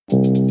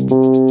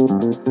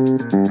Welcome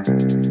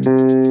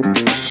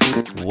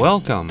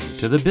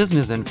to the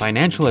Business and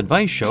Financial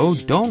Advice Show,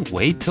 Don't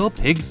Wait Till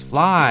Pigs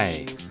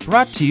Fly.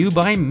 Brought to you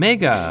by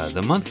Mega,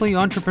 the monthly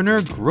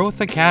Entrepreneur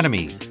Growth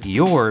Academy,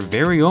 your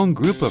very own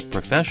group of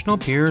professional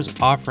peers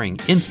offering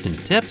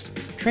instant tips,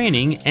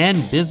 training,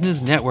 and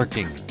business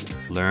networking.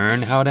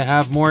 Learn how to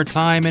have more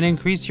time and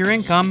increase your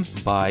income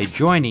by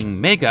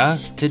joining Mega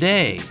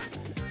today.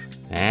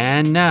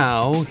 And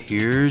now,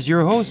 here's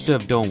your host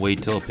of Don't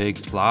Wait Till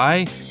Pigs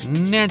Fly,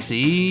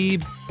 Nancy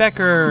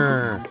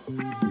Becker.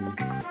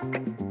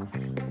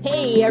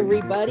 Hey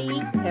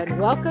everybody, and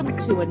welcome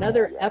to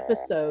another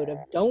episode of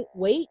Don't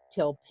Wait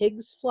Till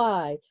Pigs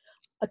Fly,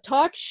 a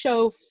talk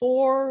show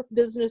for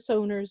business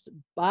owners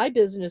by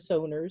business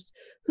owners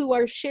who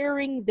are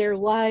sharing their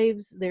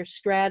lives, their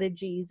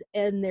strategies,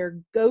 and their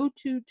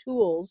go-to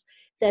tools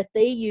that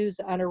they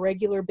use on a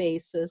regular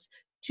basis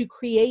to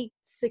create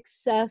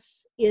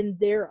success in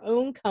their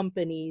own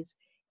companies,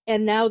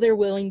 and now they're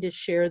willing to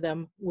share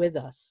them with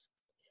us.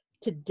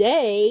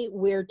 Today,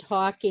 we're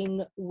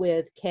talking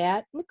with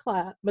Kat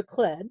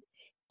McLeod,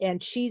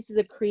 and she's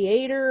the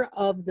creator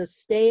of the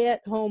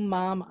Stay-at-Home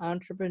Mom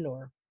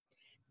Entrepreneur,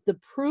 the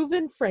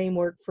proven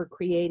framework for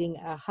creating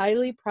a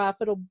highly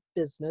profitable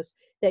business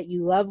that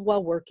you love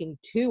while working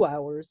 2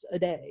 hours a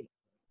day.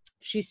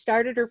 She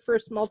started her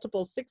first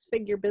multiple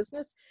six-figure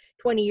business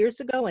 20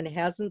 years ago and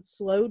hasn't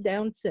slowed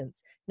down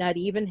since, not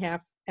even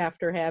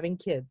after having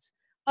kids.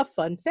 A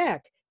fun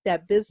fact,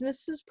 that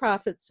business's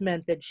profits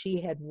meant that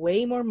she had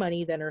way more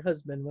money than her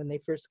husband when they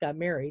first got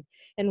married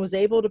and was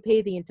able to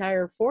pay the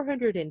entire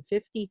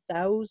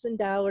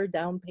 $450,000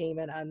 down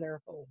payment on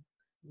their home.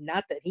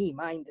 Not that he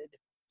minded.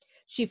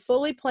 She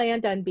fully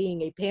planned on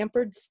being a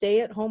pampered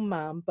stay-at-home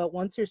mom, but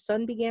once her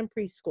son began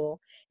preschool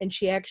and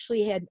she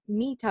actually had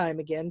me time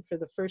again for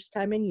the first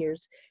time in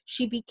years,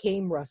 she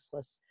became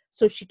restless.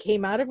 So she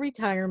came out of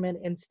retirement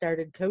and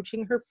started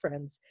coaching her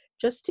friends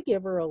just to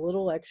give her a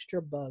little extra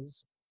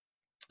buzz.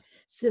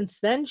 Since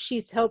then,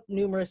 she's helped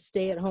numerous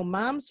stay-at-home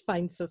moms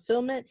find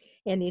fulfillment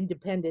and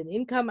independent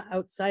income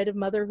outside of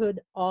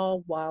motherhood,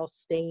 all while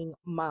staying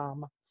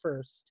mom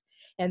first.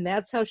 And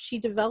that's how she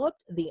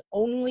developed the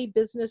only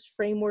business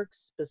framework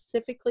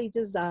specifically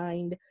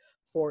designed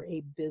for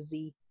a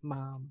busy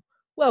mom.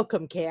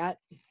 Welcome, Kat.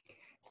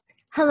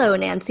 Hello,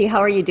 Nancy. How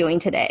are you doing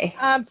today?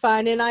 I'm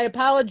fine, and I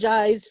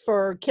apologize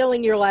for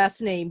killing your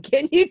last name.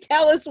 Can you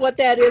tell us what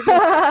that is?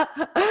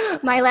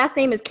 My last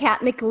name is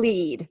Kat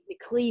McLeod.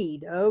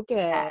 McLeod,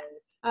 okay.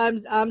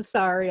 Yes. I'm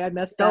sorry, I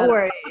messed that No up.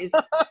 worries.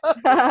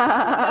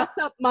 I mess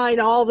up mine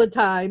all the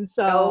time,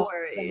 so No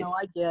worries.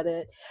 I get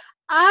it.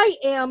 I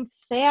am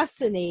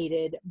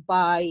fascinated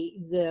by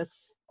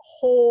this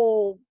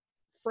whole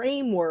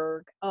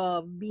framework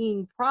of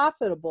being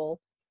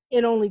profitable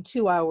in only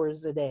 2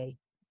 hours a day.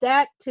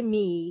 That to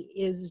me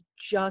is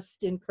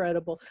just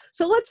incredible.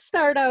 So let's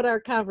start out our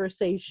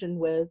conversation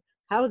with,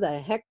 how the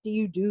heck do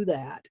you do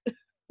that?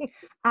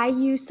 I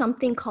use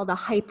something called a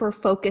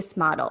hyper-focus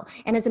model.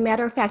 And as a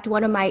matter of fact,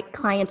 one of my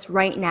clients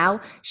right now,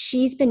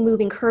 she's been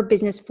moving her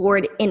business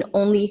forward in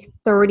only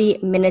 30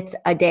 minutes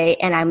a day.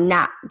 And I'm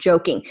not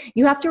joking.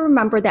 You have to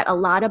remember that a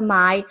lot of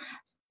my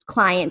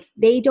clients,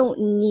 they don't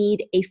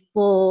need a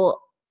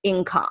full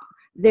income.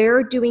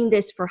 They're doing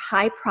this for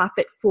high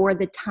profit for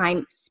the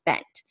time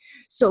spent.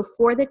 So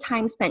for the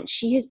time spent,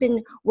 she has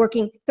been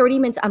working 30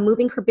 minutes on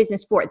moving her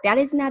business forward. That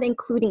is not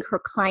including her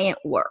client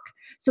work.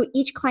 So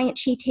each client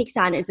she takes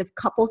on is a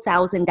couple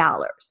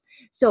 $1,000s.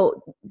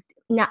 So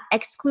not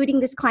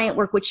excluding this client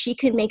work, which she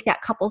can make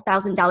that couple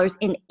 $1,000s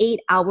in 8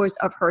 hours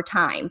of her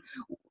time.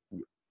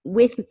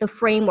 With the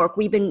framework,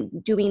 we've been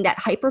doing that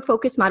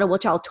hyper-focus model,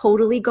 which I'll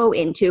totally go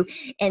into.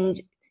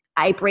 And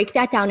I break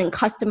that down and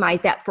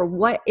customize that for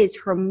what is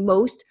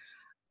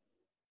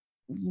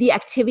the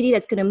activity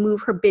that's going to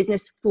move her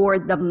business for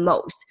the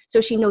most. So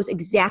she knows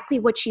exactly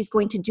what she's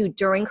going to do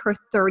during her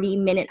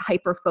 30-minute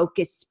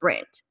hyper-focus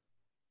sprint.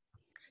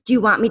 Do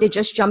you want me to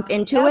just jump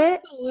into it?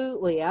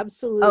 Absolutely.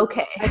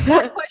 Okay. I've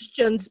got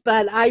questions,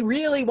 but I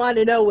really want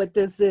to know what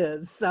this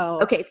is.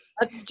 So okay,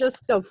 let's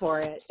just go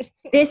for it.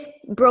 This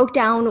broke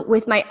down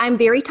with I'm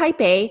very type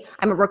A.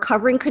 I'm a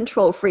recovering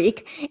control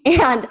freak,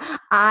 and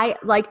I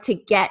like to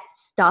get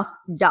stuff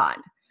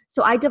done.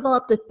 So I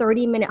developed a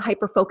 30-minute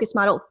hyper-focus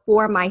model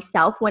for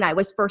myself when I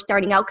was first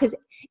starting out because,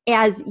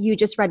 as you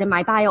just read in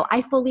my bio,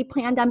 I fully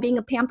planned on being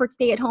a pampered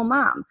stay-at-home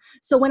mom.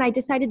 So when I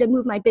decided to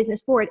move my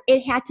business forward,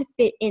 it had to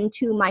fit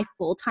into my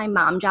full-time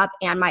mom job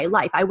and my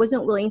life. I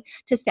wasn't willing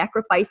to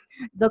sacrifice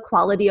the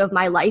quality of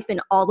my life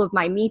and all of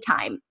my me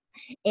time.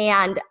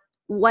 And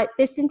what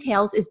this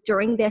entails is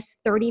during this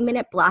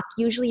 30-minute block,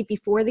 usually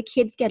before the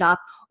kids get up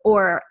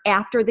or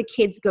after the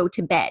kids go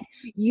to bed,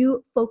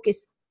 you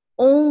focus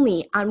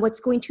only on what's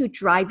going to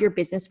drive your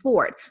business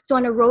forward. So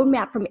on a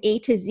roadmap from A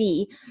to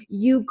Z,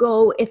 you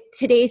go, if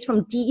today's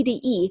from D to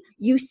E,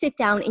 you sit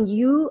down and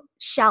you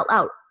shout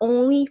out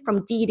only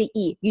from D to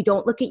E. You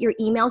don't look at your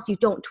emails, you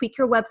don't tweak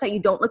your website,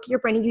 you don't look at your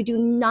branding, you do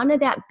none of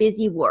that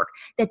busy work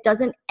that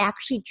doesn't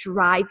actually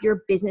drive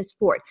your business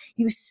forward.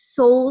 You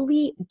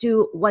solely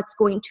do what's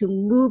going to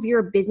move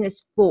your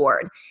business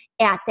forward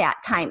at that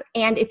time.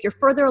 And if you're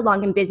further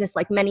along in business,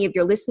 like many of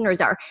your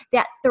listeners are,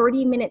 that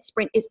 30-minute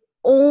sprint is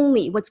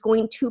only what's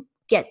going to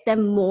get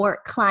them more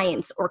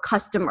clients or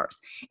customers.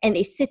 And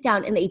they sit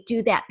down and they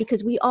do that,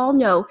 because we all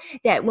know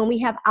that when we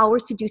have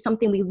hours to do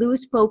something, we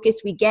lose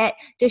focus, we get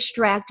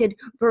distracted,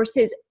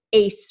 versus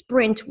a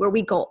sprint where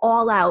we go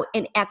all out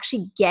and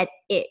actually get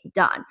it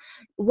done.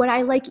 What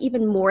I like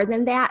even more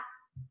than that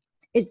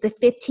is the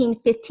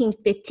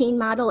 15-15-15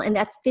 model. And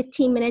that's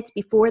 15 minutes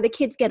before the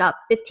kids get up,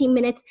 15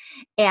 minutes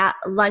at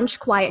lunch,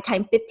 quiet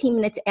time, 15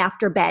 minutes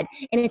after bed.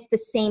 And it's the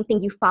same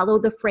thing. You follow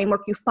the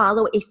framework, you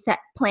follow a set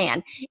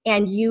plan,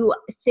 and you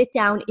sit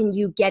down and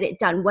you get it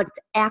done. What's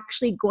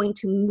actually going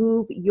to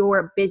move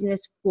your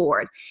business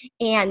forward.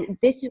 And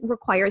this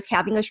requires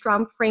having a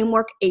strong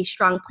framework, a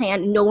strong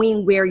plan,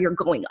 knowing where you're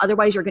going.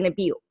 Otherwise, you're going to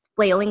be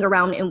flailing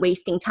around and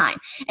wasting time.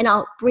 And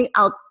I'll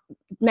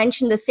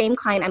mention the same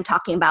client I'm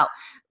talking about.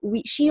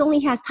 She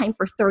only has time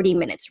for 30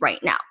 minutes right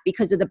now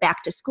because of the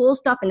back to school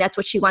stuff, and that's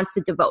what she wants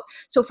to devote.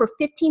 So for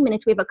 15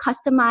 minutes, we have a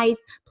customized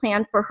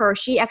plan for her.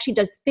 She actually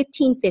does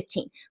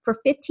 15-15. For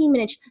 15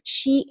 minutes,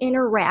 she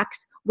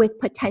interacts with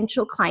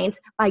potential clients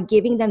by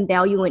giving them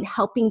value and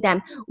helping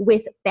them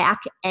with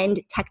back-end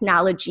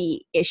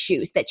technology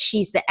issues that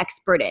she's the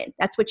expert in.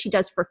 That's what she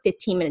does for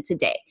 15 minutes a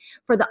day.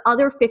 For the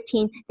other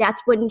 15,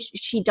 that's when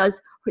she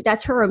does,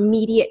 that's her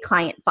immediate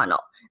client funnel.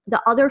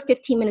 The other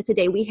 15 minutes a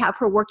day, we have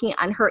her working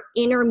on her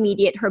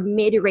intermediate, her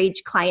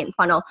mid-range client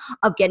funnel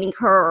of getting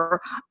her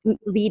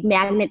lead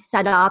magnet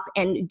set up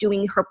and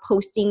doing her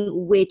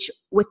posting, which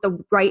with the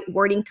right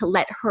wording to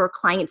let her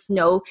clients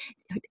know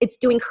it's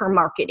doing her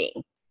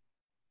marketing.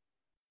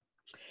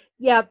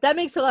 Yeah, that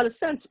makes a lot of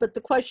sense. But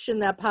the question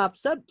that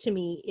pops up to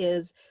me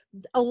is,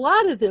 a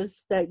lot of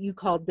this that you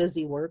call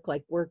busy work,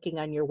 like working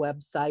on your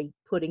website,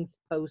 putting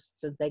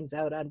posts and things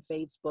out on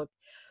Facebook,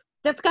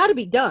 that's got to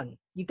be done.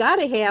 You got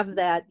to have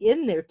that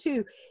in there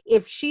too.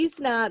 If she's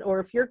not, or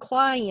if your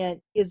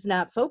client is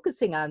not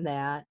focusing on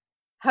that,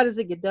 how does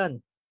it get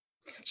done?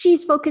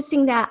 She's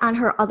focusing that on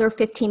her other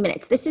 15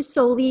 minutes. This is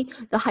solely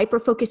the hyper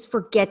focus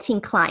for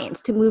getting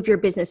clients to move your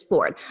business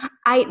forward.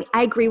 I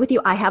agree with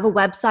you. I have a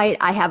website,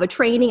 I have a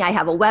training, I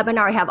have a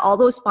webinar, I have all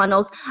those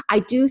funnels. I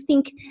do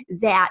think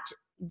that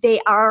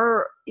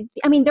they're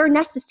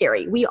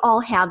necessary. We all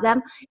have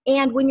them.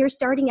 And when you're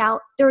starting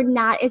out, they're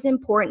not as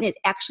important as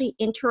actually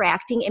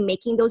interacting and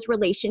making those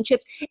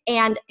relationships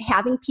and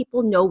having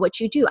people know what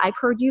you do. I've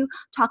heard you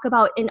talk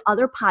about in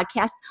other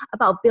podcasts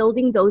about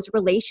building those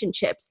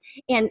relationships.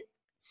 And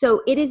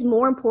so it is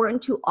more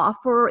important to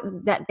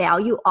offer that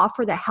value,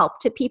 offer the help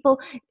to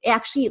people,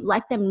 actually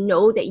let them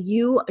know that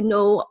you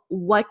know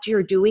what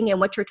you're doing and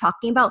what you're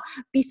talking about,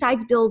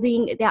 besides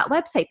building that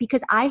website.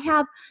 Because I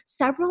have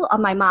several of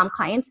my mom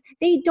clients,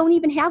 they don't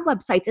even have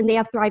websites and they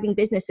have thriving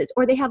businesses,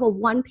 or they have a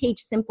one-page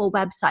simple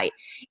website.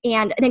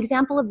 And an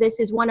example of this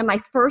is one of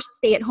my first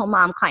stay-at-home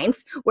mom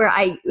clients, where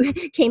I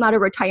came out of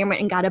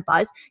retirement and got a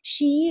buzz.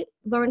 She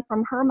learned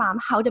from her mom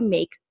how to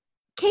make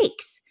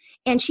cakes.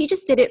 And she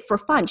just did it for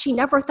fun. She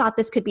never thought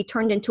this could be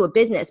turned into a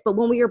business. But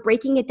when we were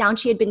breaking it down,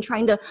 she had been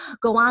trying to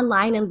go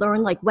online and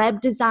learn like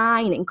web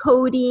design and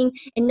coding,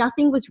 and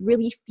nothing was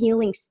really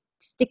feeling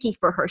sticky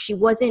for her. She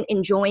wasn't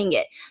enjoying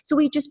it. So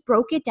we just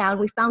broke it down.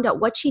 We found out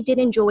what she did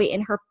enjoy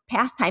in her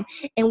pastime,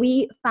 and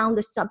we found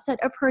the subset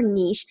of her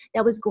niche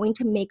that was going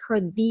to make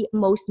her the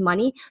most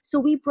money. So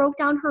we broke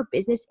down her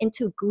business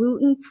into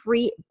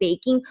gluten-free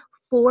baking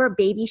for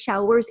baby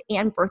showers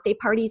and birthday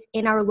parties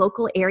in our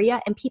local area,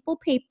 and people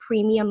pay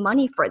premium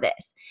money for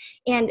this.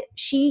 And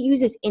she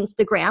uses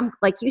Instagram,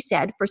 like you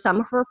said, for some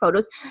of her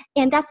photos,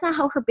 and that's not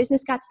how her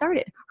business got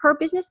started. Her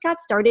business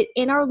got started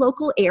in our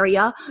local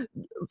area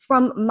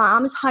from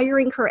moms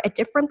hiring her at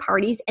different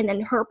parties, and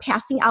then her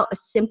passing out a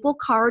simple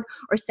card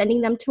or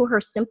sending them to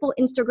her simple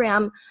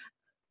Instagram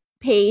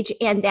page.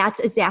 And that's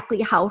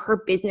exactly how her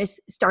business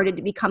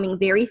started becoming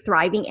very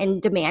thriving and in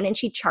demand. And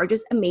she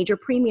charges a major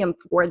premium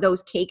for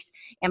those cakes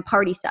and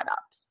party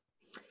setups.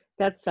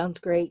 That sounds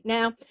great.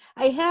 Now,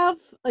 I have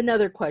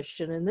another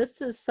question, and this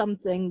is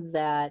something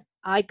that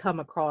I come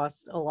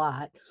across a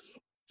lot,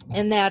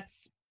 and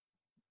that's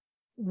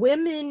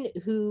women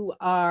who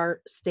are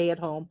stay at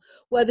home,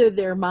 whether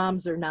they're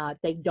moms or not.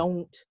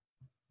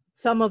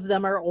 Some of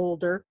them are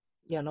older,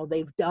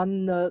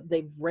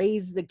 they've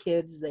raised the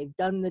kids, they've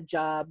done the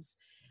jobs,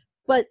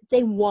 but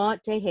they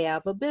want to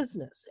have a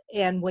business.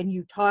 And when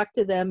you talk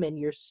to them and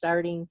you're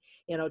starting,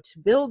 to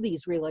build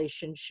these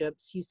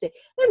relationships, you say,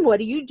 and what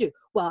do you do?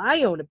 Well,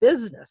 I own a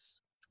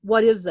business.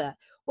 What is that?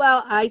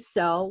 Well, I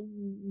sell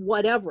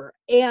whatever.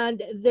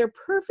 And they're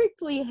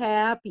perfectly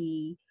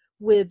happy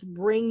with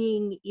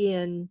bringing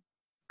in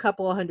a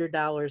couple of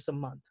 $100 a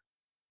month.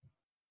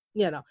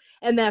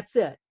 and that's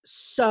it.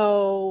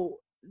 So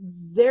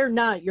they're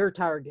not your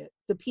target.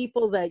 The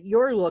people that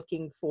you're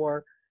looking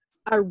for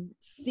are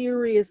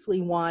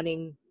seriously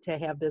wanting to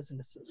have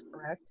businesses,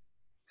 correct?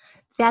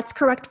 That's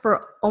correct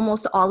for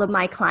almost all of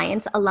my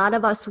clients. A lot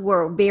of us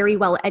were very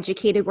well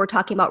educated. We're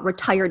talking about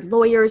retired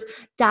lawyers,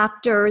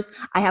 doctors.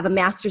 I have a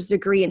master's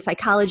degree in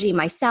psychology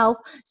myself.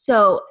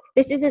 So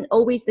this isn't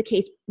always the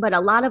case, but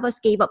a lot of us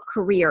gave up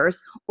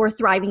careers or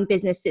thriving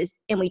businesses,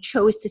 and we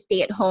chose to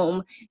stay at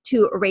home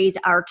to raise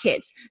our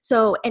kids.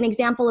 So an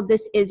example of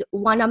this is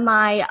one of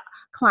my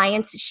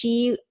clients.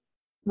 She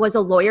was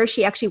a lawyer.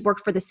 She actually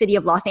worked for the city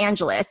of Los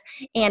Angeles,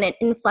 and an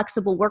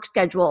inflexible work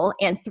schedule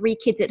and 3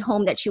 kids at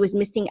home that she was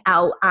missing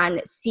out on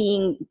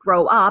seeing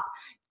grow up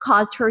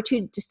caused her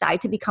to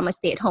decide to become a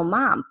stay-at-home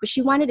mom. But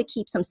she wanted to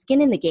keep some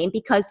skin in the game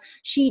because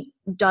she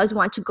does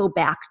want to go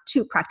back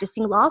to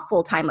practicing law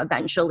full-time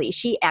eventually.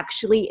 She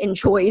actually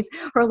enjoys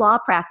her law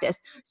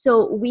practice.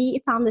 So we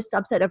found the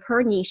subset of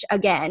her niche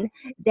again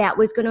that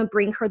was going to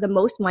bring her the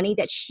most money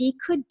that she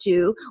could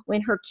do when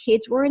her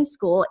kids were in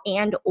school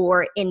and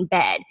or in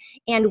bed.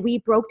 And we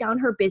broke down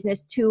her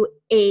business to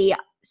a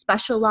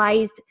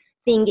specialized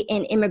thing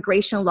in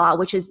immigration law,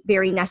 which is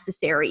very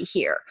necessary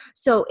here.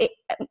 So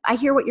I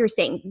hear what you're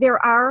saying.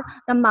 There are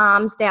the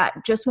moms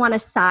that just want a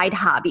side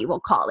hobby, we'll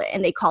call it,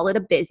 and they call it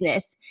a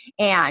business,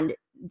 and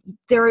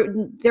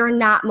they're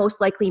not most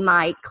likely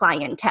my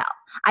clientele.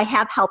 I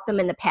have helped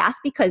them in the past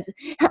because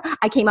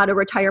I came out of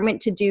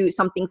retirement to do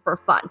something for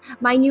fun.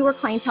 My newer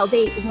clientele,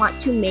 they want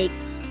to make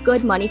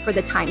good money for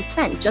the time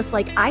spent, just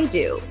like I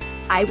do.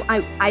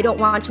 I don't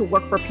want to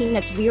work for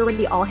peanuts. We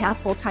already all have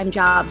full-time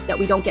jobs that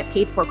we don't get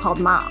paid for called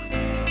mom.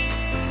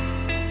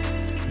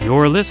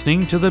 You're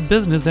listening to the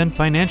Business and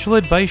Financial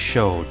Advice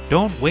Show,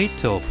 Don't Wait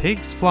Till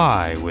Pigs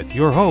Fly, with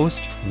your host,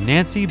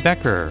 Nancy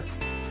Becker.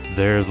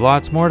 There's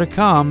lots more to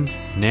come.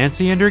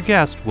 Nancy and her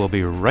guest will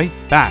be right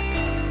back.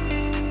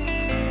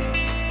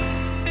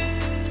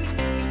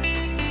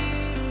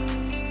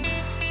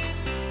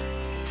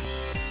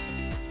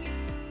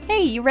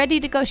 Hey, you ready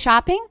to go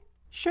shopping?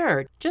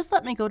 Sure, just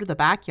let me go to the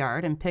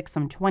backyard and pick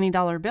some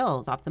 $20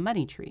 bills off the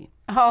money tree.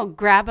 Oh,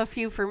 grab a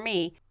few for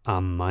me.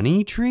 A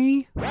money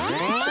tree?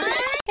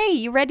 Hey,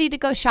 you ready to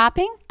go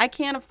shopping? I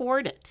can't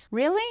afford it.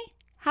 Really?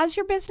 How's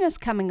your business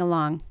coming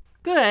along?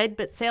 Good,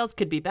 but sales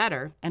could be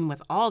better, and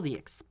with all the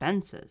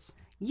expenses.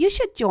 You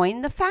should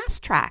join the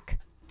Fast Track.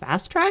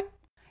 Fast Track?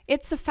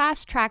 It's the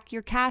Fast Track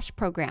Your Cash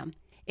program.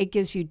 It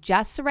gives you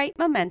just the right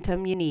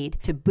momentum you need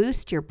to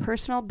boost your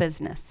personal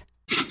business.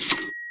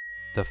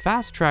 The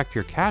Fast Track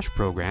Your Cash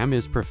program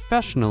is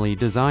professionally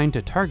designed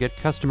to target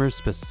customers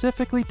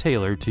specifically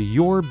tailored to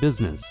your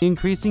business,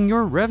 increasing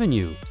your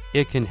revenue.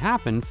 It can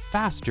happen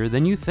faster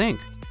than you think.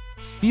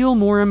 Feel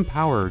more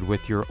empowered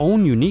with your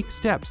own unique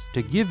steps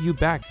to give you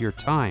back your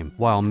time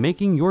while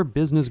making your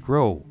business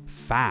grow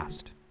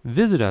fast.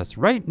 Visit us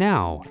right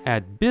now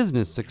at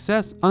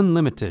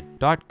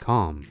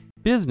businesssuccessunlimited.com.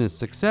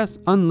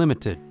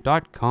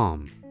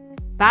 businesssuccessunlimited.com.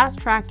 Fast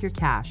Track Your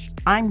Cash.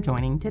 I'm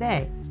joining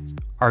today.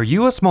 Are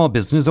you a small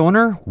business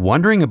owner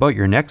wondering about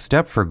your next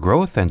step for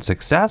growth and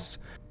success?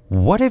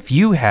 What if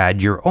you had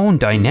your own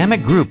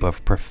dynamic group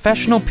of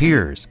professional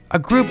peers, a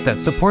group that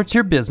supports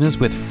your business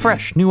with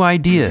fresh new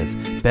ideas,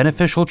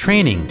 beneficial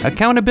training,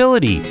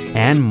 accountability,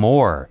 and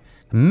more?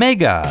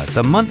 Mega,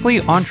 the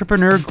monthly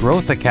Entrepreneur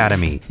Growth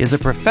Academy, is a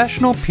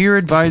professional peer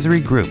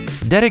advisory group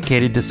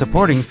dedicated to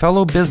supporting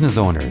fellow business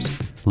owners.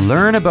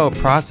 Learn about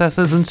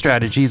processes and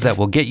strategies that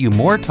will get you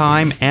more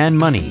time and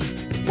money.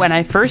 When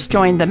I first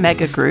joined the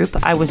Mega Group,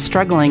 I was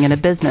struggling in a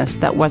business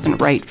that wasn't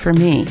right for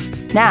me.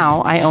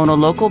 Now, I own a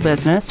local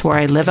business where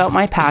I live out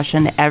my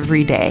passion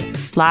every day.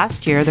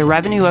 Last year, the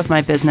revenue of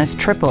my business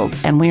tripled,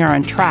 and we are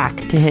on track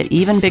to hit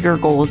even bigger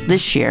goals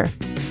this year.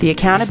 The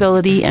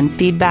accountability and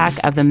feedback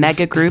of the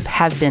Mega Group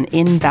have been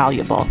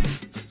invaluable.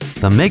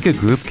 The Mega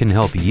Group can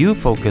help you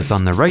focus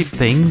on the right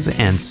things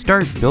and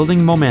start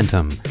building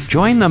momentum.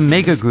 Join the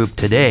Mega Group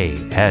today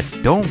at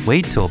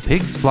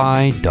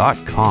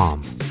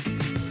don'twaittillpigsfly.com.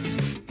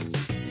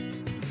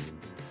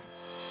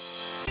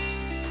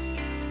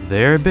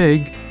 They're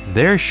big,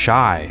 they're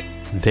shy,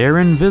 they're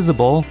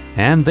invisible,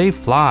 and they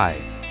fly.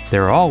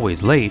 They're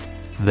always late,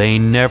 they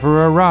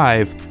never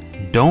arrive.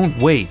 Don't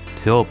wait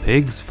till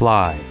pigs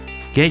fly.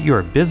 Get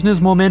your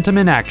business momentum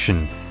in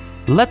action.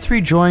 Let's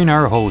rejoin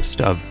our host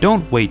of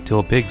Don't Wait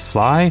Till Pigs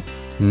Fly,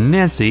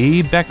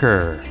 Nancy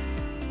Becker.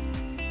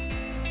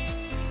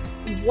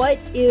 What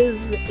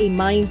is a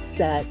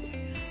mindset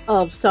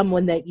of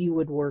someone that you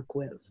would work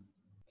with?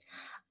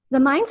 The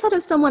mindset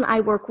of someone I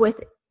work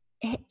with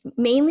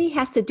mainly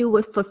has to do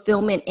with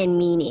fulfillment and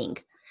meaning.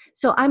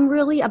 So I'm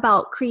really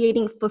about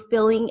creating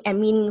fulfilling and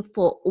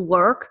meaningful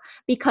work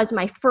because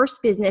my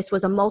first business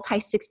was a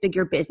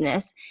multi-six-figure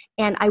business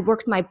and I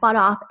worked my butt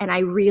off and I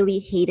really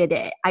hated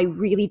it. I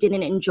really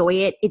didn't enjoy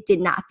it. It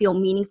did not feel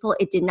meaningful.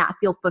 It did not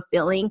feel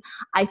fulfilling.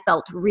 I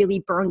felt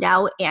really burned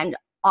out and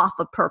off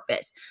of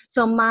purpose.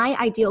 So my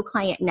ideal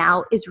client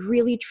now is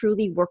really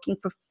truly working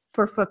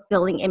for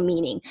fulfilling and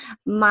meaning.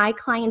 My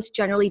clients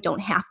generally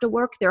don't have to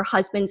work. Their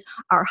husbands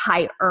are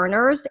high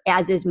earners,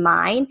 as is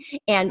mine.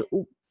 And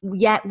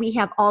yet we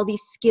have all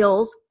these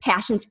skills,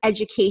 passions,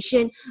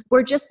 education.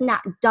 We're just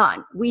not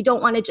done. We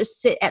don't want to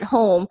just sit at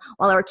home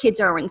while our kids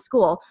are in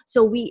school.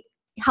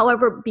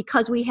 However,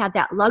 because we have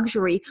that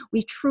luxury,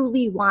 we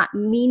truly want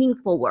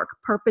meaningful work,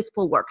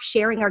 purposeful work,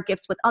 sharing our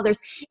gifts with others.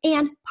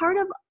 And part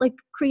of like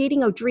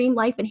creating a dream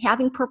life and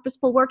having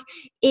purposeful work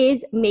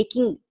is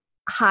making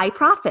high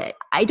profit.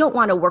 I don't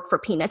want to work for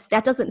peanuts.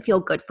 That doesn't feel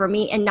good for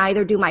me, and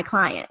neither do my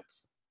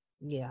clients.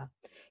 Yeah.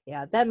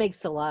 Yeah, that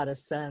makes a lot of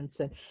sense.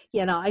 And,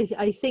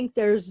 I think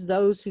there's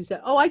those who say,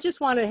 oh, I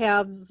just want to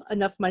have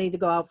enough money to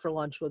go out for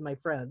lunch with my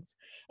friends.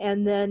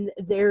 And then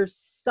there's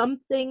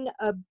something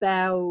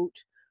about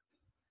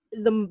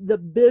the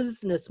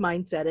business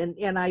mindset.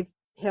 And I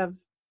have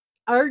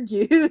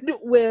argued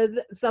with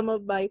some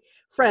of my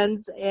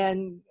friends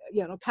and,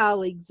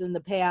 colleagues in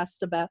the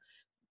past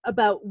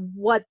about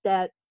what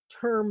that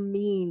term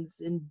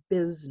means in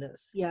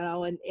business,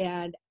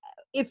 and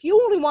if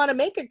you only want to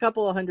make a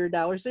couple of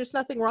 $100, there's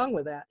nothing wrong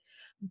with that.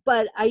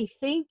 But I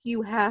think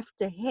you have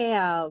to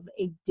have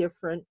a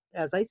different,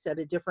 as I said,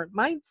 a different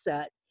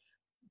mindset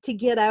to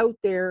get out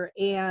there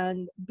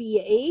and be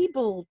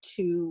able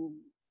to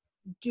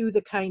do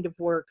the kind of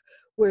work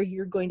where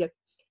you're going to,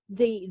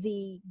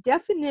 the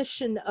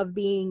definition of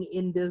being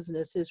in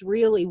business is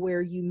really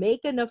where you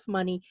make enough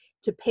money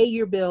to pay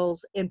your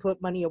bills and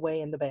put money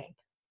away in the bank.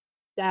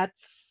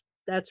 That's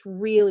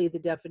really the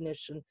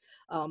definition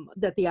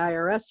that the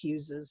IRS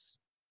uses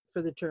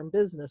for the term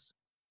business.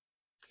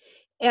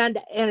 And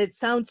it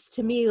sounds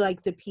to me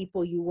like the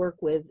people you work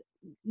with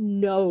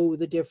know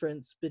the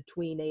difference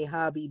between a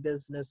hobby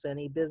business and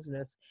a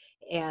business.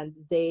 And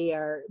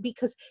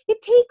because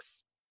it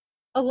takes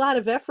a lot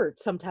of effort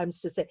sometimes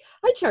to say,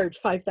 I charge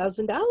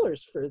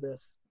 $5,000 for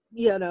this.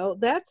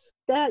 That's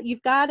that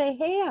you've got to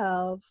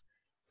have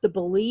the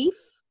belief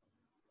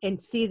and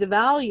see the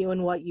value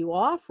in what you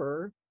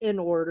offer in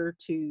order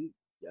to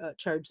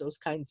charge those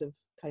kinds of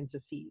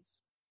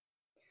fees.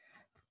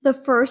 The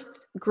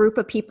first group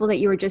of people that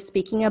you were just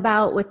speaking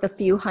about with the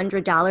few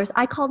 $100s,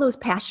 I call those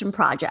passion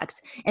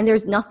projects. And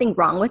there's nothing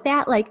wrong with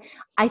that. Like,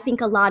 I think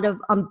a lot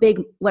of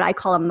big, what I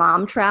call a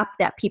mom trap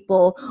that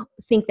people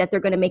think that they're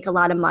going to make a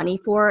lot of money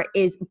for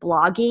is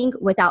blogging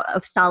without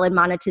a solid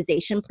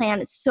monetization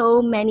plan.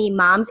 So many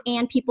moms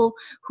and people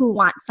who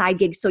want side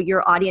gigs, so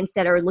your audience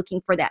that are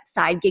looking for that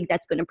side gig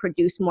that's going to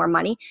produce more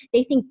money,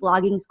 they think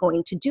blogging is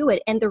going to do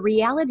it. And the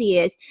reality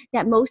is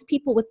that most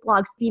people with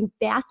blogs, the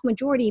vast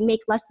majority,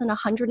 make less than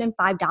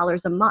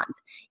 $105 a month.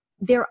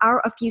 There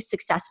are a few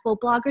successful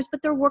bloggers,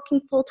 but they're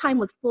working full time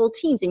with full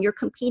teams, and you're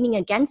competing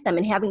against them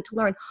and having to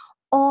learn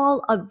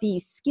all of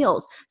these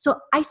skills. So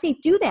I say,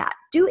 do that.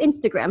 Do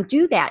Instagram.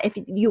 Do that if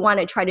you want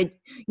to try to,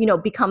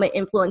 become an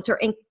influencer,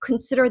 and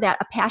consider that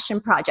a passion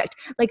project.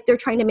 Like, they're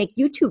trying to make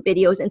YouTube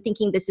videos and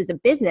thinking this is a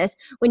business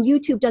when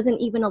YouTube doesn't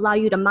even allow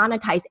you to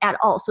monetize at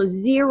all. So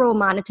zero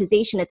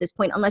monetization at this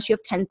point, unless you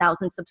have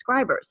 10,000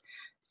 subscribers.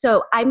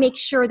 So I make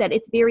sure that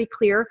it's very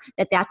clear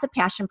that that's a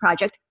passion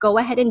project. Go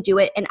ahead and do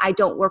it. And I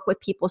don't work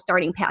with people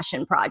starting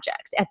passion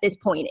projects at this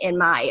point in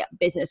my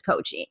business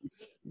coaching.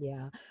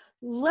 Yeah.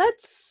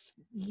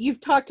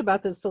 You've talked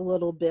about this a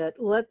little bit.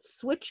 Let's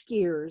switch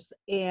gears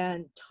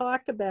and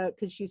talk about,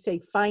 because you say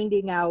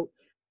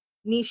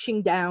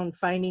niching down,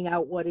 finding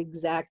out what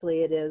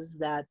exactly it is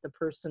that the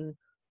person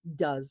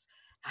does.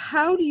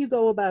 How do you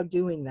go about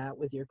doing that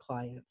with your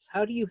clients?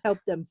 How do you help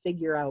them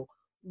figure out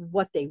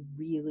what they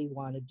really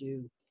want to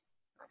do?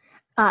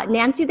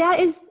 Nancy,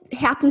 that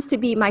happens to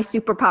be my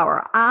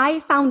superpower.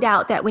 I found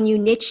out that when you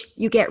niche,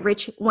 you get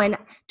rich. When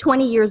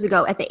 20 years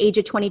ago at the age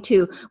of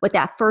 22 with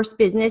that first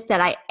business that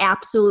I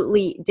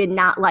absolutely did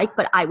not like,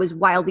 but I was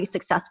wildly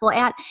successful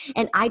at.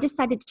 And I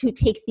decided to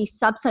take the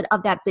subset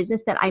of that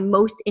business that I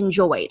most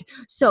enjoyed.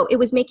 So it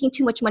was making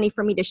too much money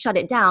for me to shut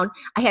it down.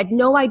 I had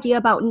no idea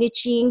about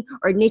niching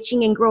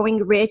and growing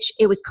rich.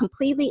 It was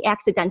completely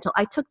accidental.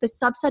 I took the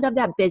subset of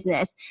that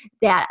business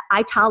that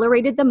I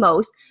tolerated the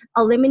most,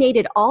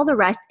 eliminated all the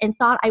rest, and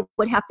thought I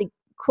would have to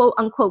quote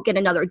unquote get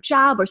another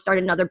job or start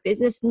another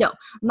business. No,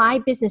 my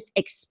business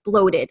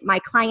exploded. My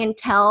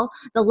clientele,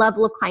 the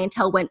level of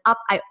clientele went up.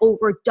 I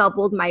over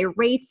doubled my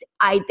rates.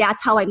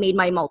 That's how I made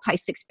my multi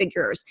six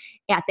figures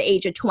at the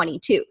age of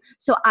 22.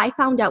 So I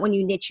found out when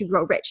you niche, you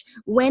grow rich.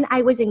 When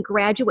I was in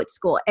graduate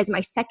school as my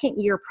second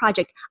year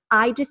project,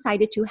 I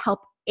decided to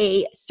help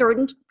a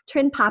certain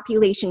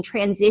population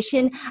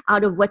transition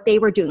out of what they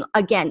were doing,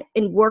 again,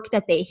 in work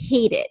that they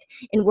hated,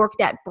 in work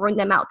that burned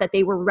them out, that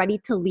they were ready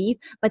to leave,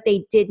 but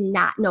they did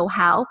not know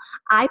how.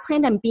 I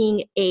planned on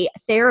being a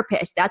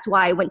therapist. That's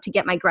why I went to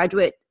get my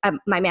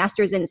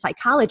master's in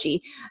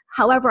psychology.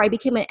 However, I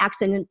became an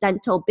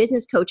accidental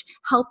business coach,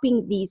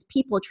 helping these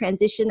people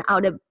transition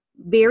out of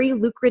very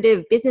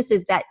lucrative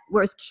businesses that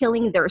was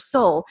killing their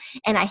soul.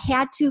 And I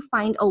had to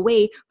find a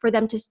way for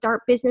them to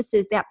start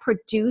businesses that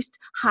produced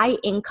high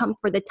income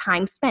for the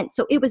time spent.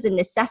 So it was a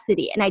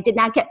necessity. And I did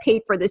not get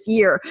paid for this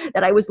year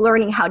that I was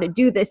learning how to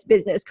do this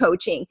business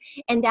coaching.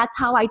 And that's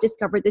how I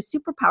discovered the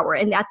superpower.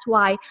 And that's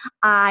why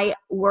I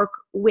work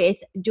with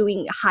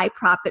doing high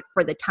profit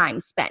for the time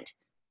spent.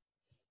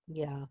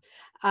 Yeah.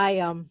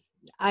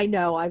 I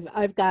know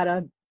I've got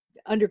a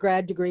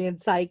undergrad degree in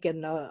psych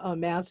and a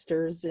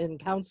master's in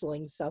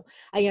counseling, so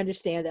I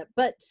understand that.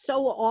 But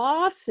so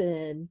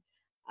often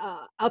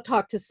I'll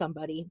talk to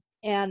somebody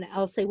and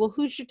I'll say, well,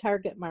 who's your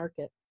target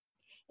market?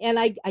 And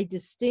I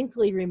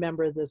distinctly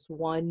remember this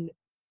one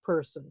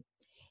person,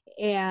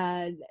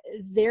 and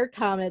their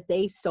comment,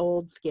 they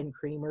sold skin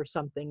cream or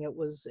something. It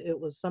was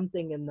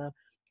something in the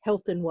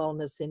health and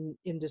wellness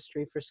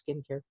industry for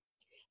skincare.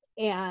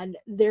 And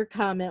their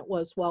comment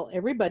was, well,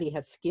 everybody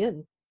has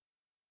skin.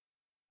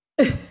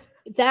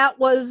 That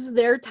was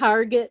their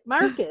target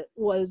market,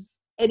 was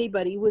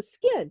anybody with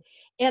skin.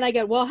 And I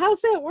go, well,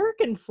 how's that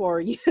working for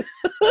you?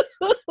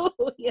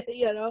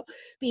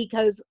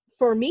 Because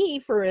for me,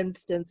 for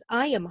instance,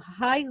 I am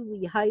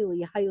highly,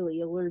 highly,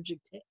 highly allergic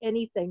to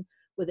anything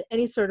with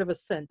any sort of a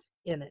scent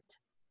in it,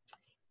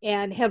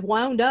 and have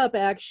wound up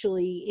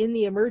actually in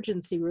the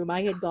emergency room.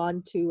 I had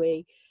gone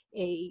to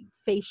a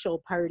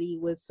facial party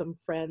with some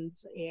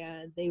friends,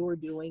 and they were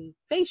doing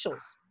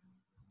facials.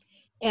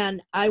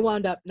 And I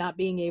wound up not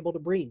being able to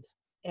breathe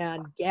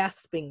and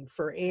gasping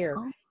for air.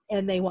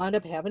 And they wound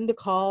up having to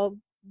call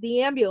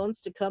the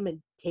ambulance to come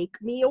and take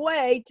me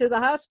away to the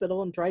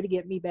hospital and try to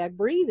get me back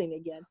breathing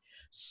again.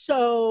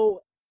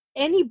 So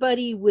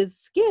anybody with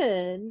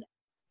skin,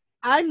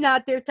 I'm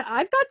not their,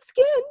 I've got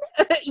skin,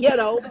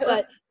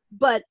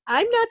 but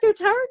I'm not their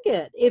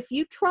target. If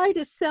you try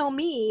to sell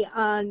me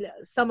on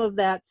some of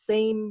that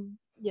same,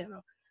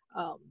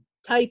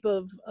 type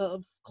of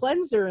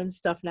cleanser and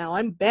stuff, now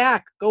I'm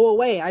back, go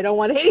away, I don't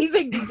want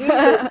anything to do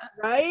with it,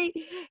 right?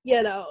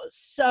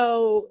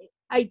 So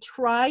I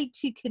try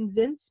to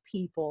convince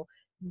people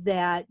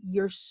that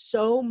you're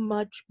so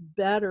much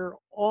better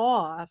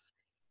off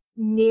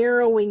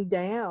narrowing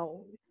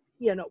down,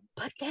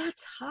 but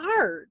that's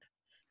hard.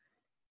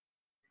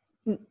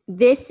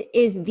 This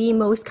is the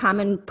most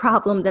common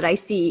problem that I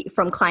see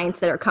from clients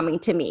that are coming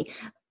to me.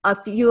 A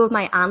few of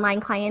my online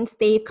clients,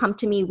 they've come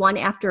to me, one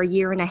after a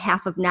year and a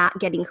half of not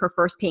getting her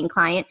first paying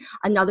client,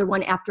 another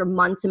one after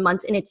months and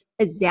months, and it's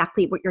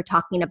exactly what you're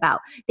talking about.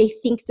 They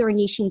think they're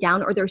niching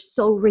down, or they're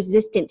so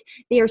resistant.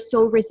 They are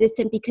so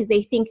resistant because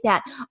they think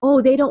that,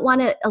 they don't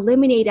want to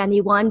eliminate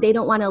anyone. They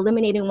don't want to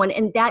eliminate anyone.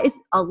 And that is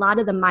a lot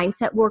of the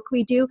mindset work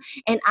we do.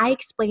 And I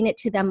explain it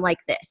to them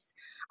like this.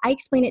 I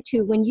explain it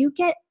to, when you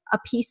get a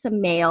piece of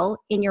mail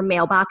in your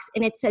mailbox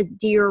and it says,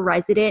 "Dear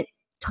resident,"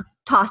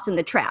 toss in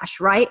the trash,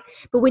 right?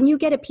 But when you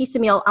get a piece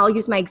of mail, I'll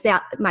use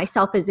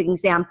myself as an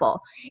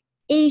example.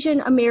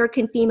 Asian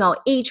American female,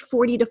 age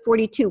 40 to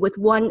 42 with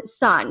one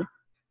son.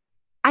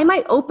 I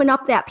might open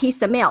up that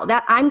piece of mail.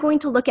 That I'm going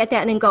to look at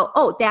that and go,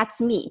 oh,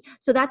 that's me.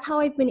 So that's how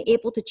I've been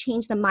able to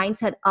change the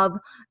mindset of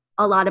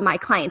a lot of my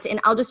clients. And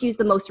I'll just use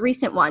the most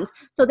recent ones.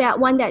 So that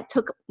one that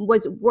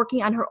was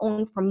working on her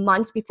own for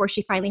months before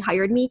she finally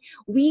hired me,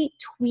 we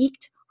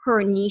tweaked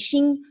her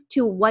niching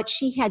to what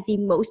she had the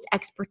most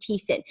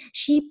expertise in.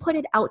 She put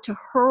it out to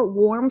her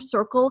warm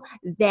circle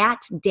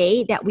that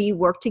day that we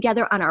worked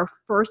together on our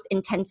first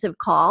intensive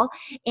call.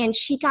 And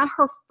she got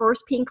her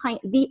first paying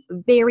client the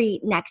very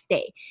next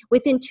day.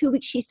 Within 2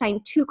 weeks, she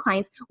signed 2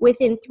 clients.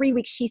 Within 3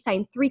 weeks, she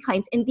signed 3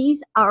 clients. And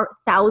these are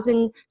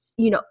in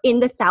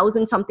the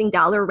 $1,000-something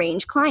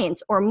range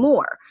clients or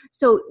more.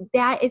 So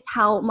that is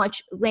how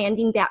much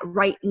landing that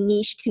right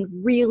niche can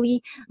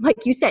really,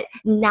 like you said,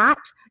 not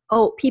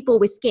people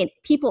with skin,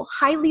 people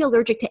highly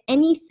allergic to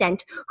any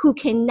scent who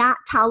cannot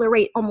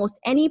tolerate almost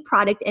any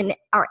product and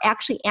are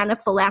actually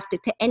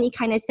anaphylactic to any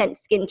kind of scent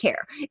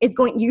skincare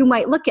you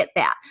might look at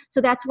that.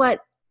 So that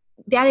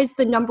is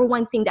the number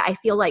one thing that I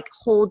feel like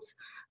holds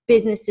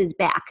businesses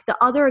back. The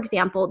other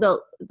example,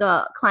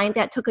 the client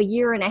that took a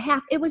year and a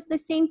half, it was the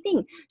same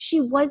thing. She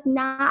was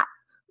not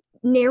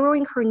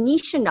narrowing her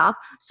niche enough,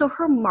 so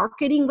her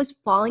marketing was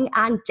falling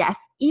on deaf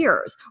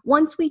ears.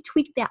 Once we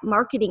tweaked that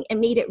marketing and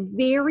made it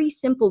very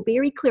simple,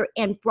 very clear,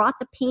 and brought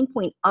the pain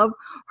point of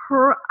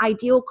her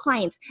ideal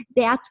clients,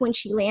 that's when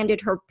she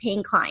landed her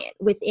paying client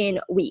within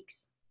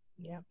weeks.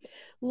 Yeah.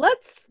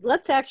 Let's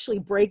actually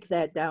break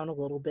that down a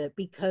little bit,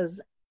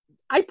 because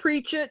I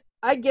preach it,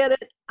 I get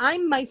it.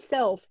 I'm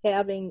myself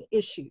having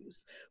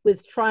issues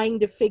with trying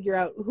to figure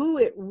out who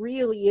it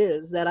really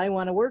is that I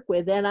want to work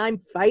with. And I'm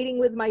fighting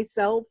with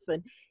myself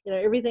and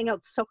everything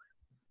else. So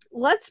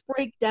let's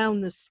break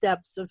down the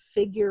steps of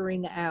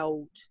figuring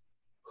out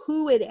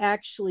who it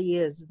actually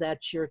is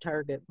that's your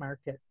target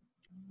market.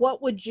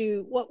 What would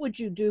you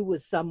do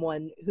with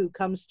someone who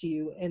comes to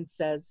you and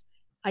says,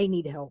 I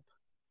need help?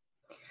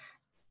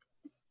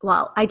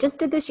 Well, I just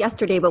did this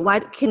yesterday, but why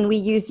can we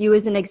use you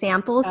as an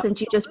example since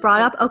you just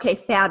brought up? Okay,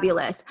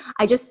 fabulous.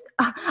 I just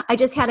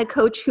had a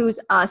coach who's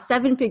a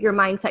 7-figure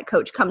mindset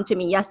coach come to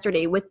me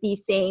yesterday with the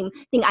same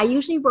thing. I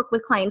usually work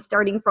with clients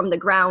starting from the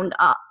ground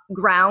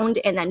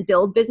and then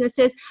build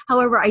businesses.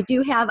 However, I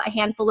do have a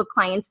handful of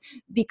clients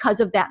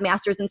because of that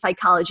master's in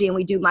psychology, and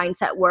we do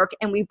mindset work,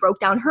 and we broke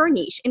down her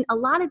niche. And a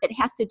lot of it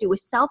has to do with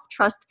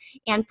self-trust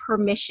and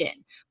permission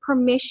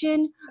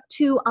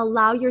to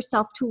allow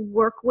yourself to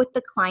work with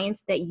the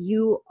clients that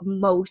you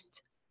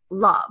most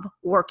love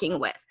working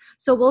with.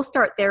 So we'll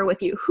start there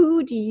with you.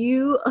 Who do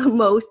you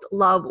most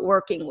love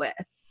working with?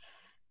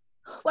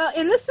 Well,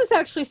 and this is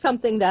actually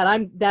something that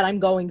I'm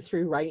going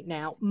through right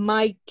now.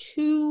 My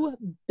 2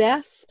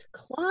 best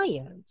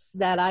clients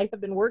that I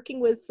have been working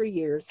with for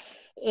years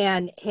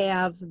and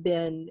have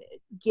been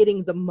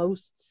getting the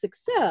most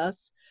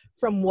success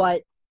from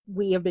what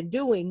we have been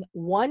doing.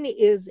 One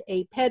is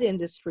a pet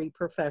industry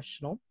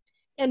professional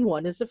and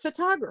one is a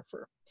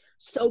photographer.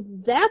 So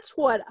that's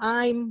what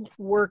I'm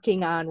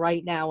working on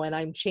right now. And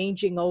I'm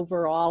changing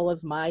over all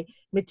of my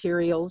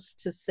materials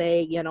to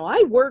say,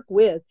 I work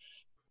with,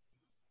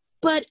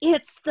 but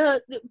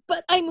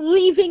I'm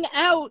leaving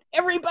out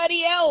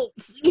everybody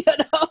else,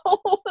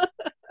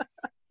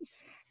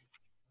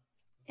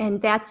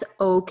 And that's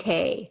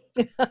okay.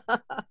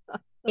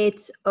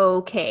 It's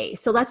okay.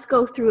 So let's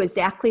go through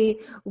exactly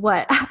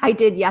what I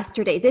did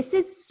yesterday. This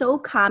is so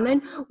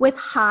common with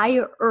high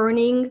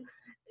earning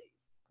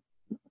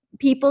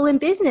people in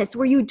business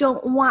where you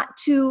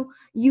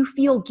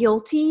feel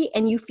guilty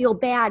and you feel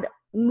bad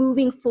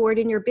moving forward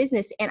in your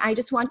business. And I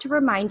just want to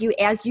remind you,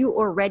 as you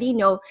already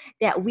know,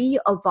 that we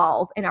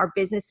evolve and our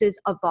businesses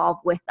evolve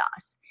with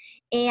us.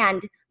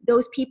 And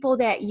those people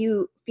that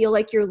you feel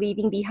like you're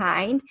leaving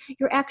behind,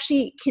 you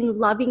actually can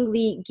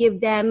lovingly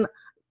give them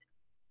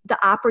the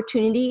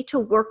opportunity to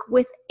work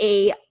with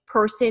a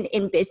person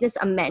in business,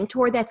 a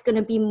mentor that's going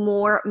to be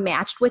more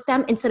matched with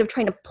them instead of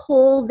trying to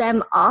pull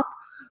them up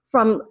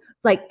from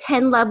like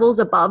 10 levels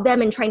above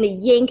them and trying to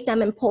yank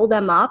them and pull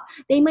them up.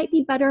 They might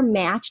be better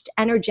matched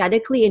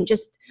energetically and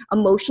just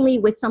emotionally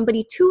with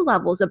somebody 2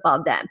 levels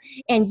above them.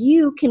 And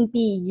you can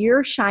be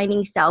your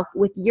shining self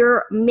with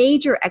your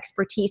major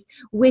expertise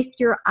with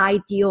your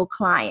ideal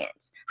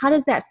clients. How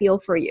does that feel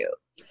for you?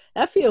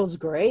 That feels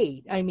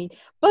great. I mean,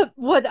 but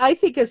what I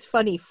think is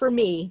funny for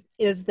me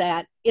is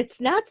that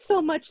it's not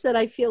so much that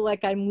I feel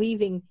like I'm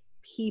leaving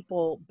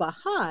people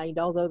behind,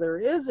 although there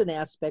is an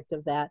aspect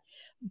of that,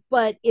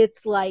 but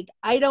it's like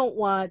I don't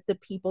want the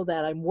people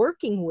that I'm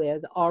working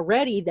with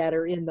already that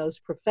are in those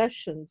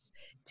professions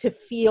to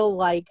feel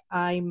like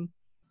I'm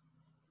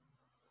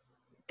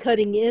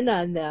cutting in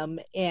on them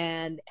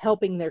and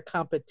helping their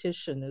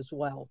competition as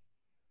well.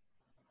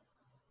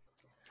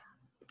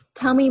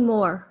 Tell me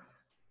more.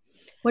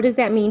 What does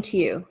that mean to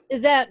you?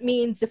 That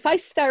means if I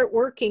start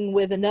working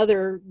with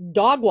another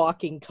dog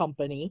walking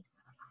company,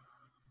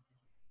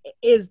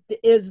 is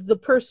the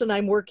person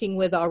I'm working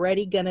with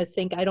already going to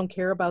think I don't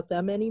care about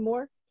them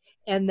anymore,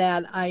 and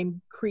that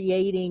I'm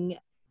creating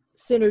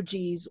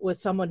synergies with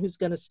someone who's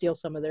going to steal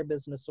some of their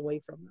business away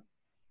from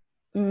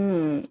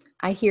them?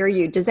 I hear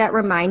you. Does that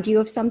remind you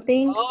of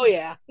something? Oh,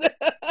 yeah.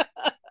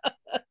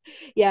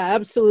 Yeah,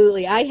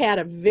 absolutely. I had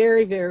a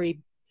very, very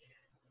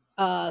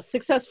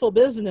successful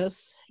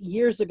business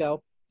years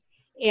ago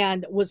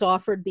and was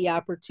offered the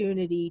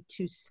opportunity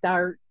to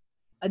start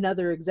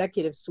another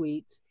executive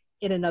suites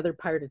in another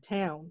part of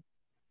town.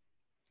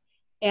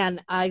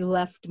 And I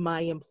left my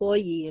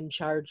employee in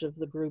charge of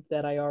the group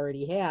that I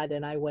already had,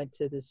 and I went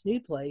to this new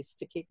place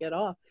to kick it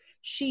off.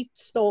 She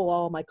stole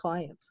all my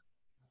clients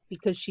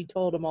because she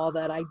told them all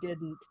that I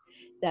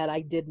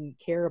didn't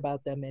care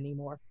about them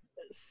anymore.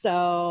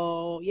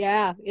 So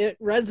yeah, it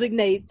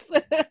resonates.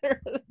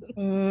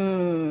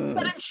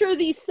 But I'm sure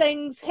these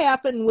things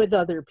happen with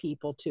other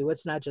people too.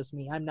 It's not just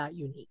me. I'm not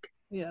unique,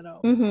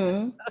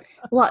 Mm-hmm.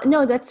 Well,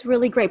 no, that's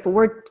really great, but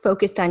we're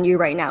focused on you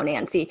right now,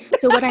 Nancy.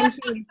 So what I'm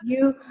hearing,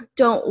 you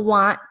don't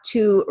want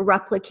to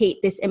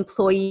replicate this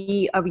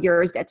employee of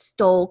yours that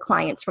stole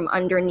clients from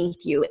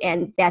underneath you,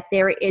 and that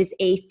there is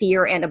a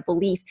fear and a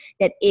belief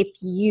that if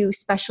you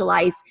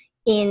specialize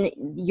in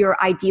your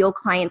ideal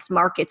clients'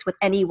 markets with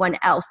anyone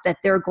else, that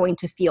they're going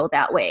to feel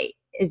that way.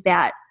 Is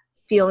that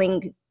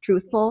feeling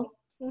truthful?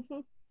 Mm-hmm.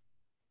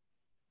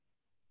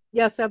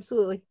 Yes,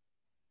 absolutely.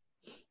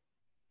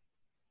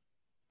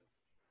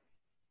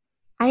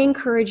 I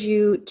encourage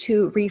you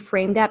to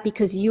reframe that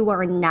because you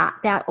are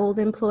not that old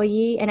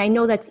employee. And I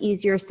know that's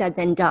easier said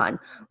than done,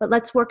 but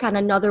let's work on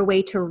another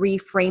way to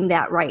reframe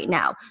that right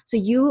now. So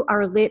you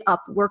are lit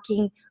up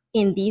working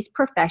in these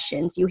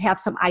professions. You have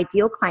some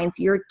ideal clients.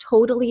 You're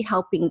totally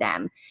helping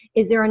them.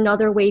 Is there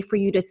another way for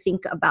you to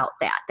think about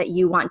that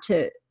you want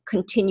to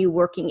continue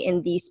working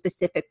in these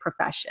specific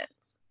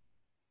professions?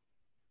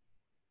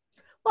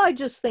 Well, I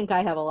just think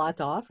I have a lot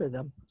to offer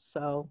them.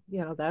 So,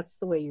 that's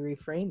the way you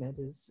reframe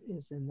it is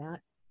in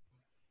that.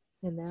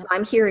 So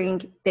I'm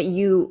hearing that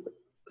you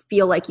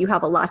feel like you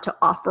have a lot to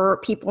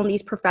offer people in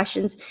these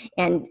professions.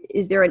 And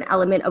is there an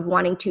element of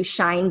wanting to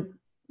shine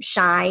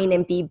shine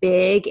and be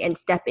big and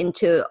step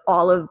into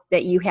all of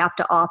that you have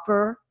to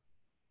offer?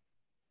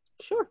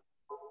 Sure.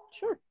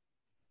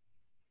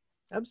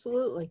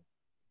 Absolutely.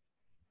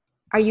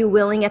 Are you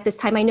willing at this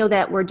time? I know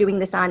that we're doing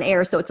this on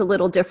air, so it's a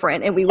little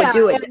different, and we would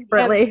do it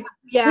differently.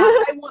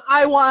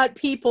 I want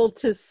people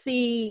to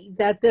see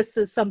that this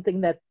is something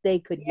that they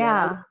could get.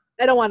 Yeah.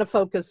 I don't want to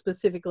focus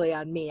specifically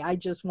on me. I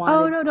just want.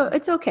 Oh, no,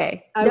 it's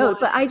okay.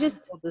 I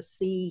just to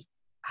see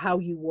how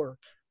you work.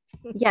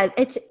 Yeah,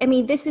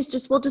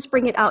 we'll just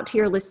bring it out to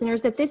your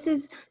listeners that this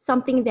is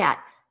something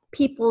that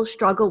people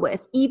struggle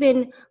with.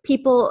 Even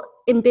people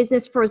in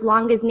business for as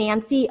long as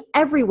Nancy,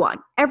 everyone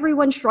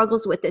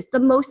struggles with this. The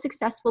most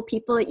successful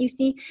people that you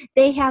see,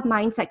 they have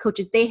mindset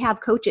coaches, they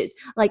have coaches.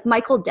 Like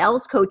Michael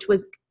Dell's coach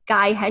was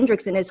Guy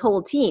Hendricks and his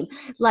whole team.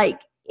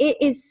 Like, it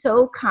is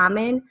so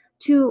common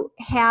to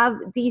have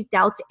these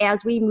doubts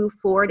as we move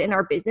forward in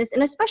our business,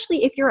 and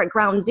especially if you're at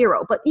ground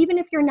zero. But even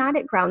if you're not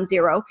at ground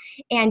zero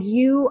and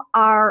you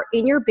are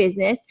in your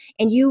business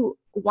and you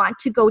want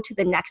to go to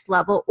the next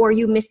level, or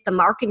you miss the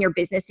mark in your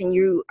business and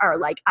you are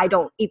like, I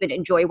don't even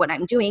enjoy what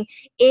I'm doing,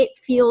 it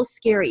feels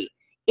scary.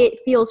 It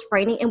feels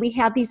frightening. And we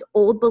have these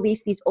old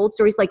beliefs, these old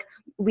stories, like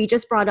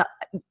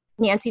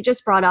Nancy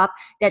just brought up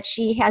that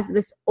she has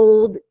this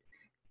old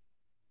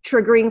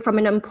triggering from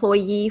an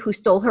employee who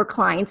stole her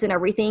clients and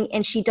everything,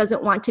 and she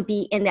doesn't want to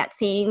be in that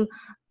same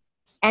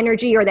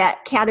energy or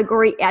that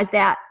category as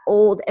that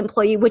old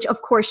employee, which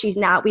of course she's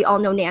not. We all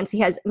know Nancy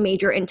has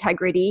major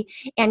integrity,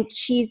 and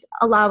she's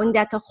allowing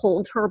that to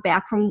hold her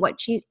back from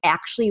what she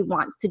actually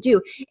wants to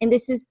do. And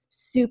this is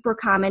super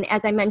common.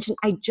 As I mentioned,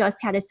 I just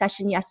had a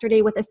session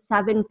yesterday with a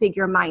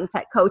 7-figure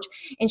mindset coach,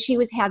 and she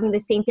was having the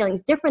same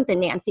feelings, different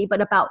than Nancy,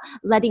 but about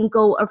letting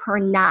go of her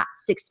not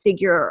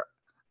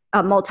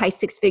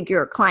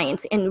multi-6-figure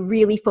clients and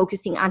really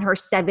focusing on her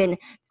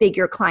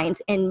 7-figure clients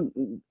and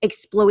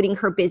exploding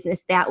her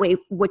business that way,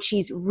 what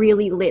she's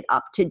really lit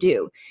up to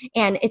do.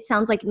 And it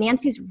sounds like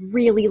Nancy's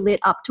really lit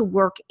up to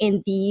work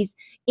in these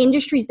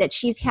industries that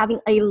she's having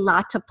a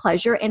lot of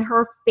pleasure and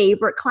her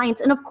favorite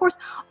clients. And of course,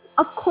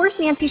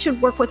 Nancy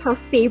should work with her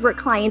favorite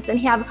clients and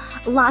have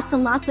lots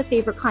and lots of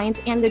favorite clients.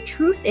 And the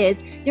truth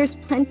is, there's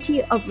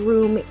plenty of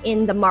room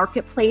in the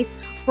marketplace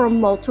for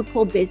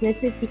multiple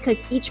businesses,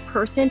 because each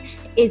person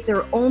is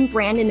their own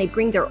brand and they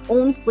bring their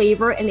own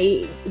flavor and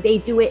they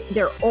do it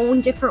their own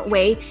different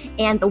way.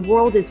 And the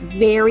world is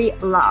very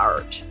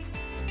large.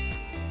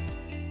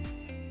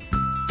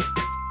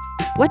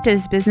 What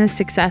does business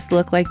success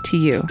look like to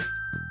you?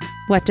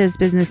 What does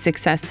business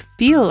success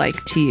feel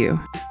like to you?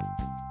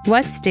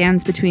 What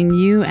stands between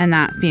you and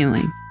that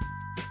feeling?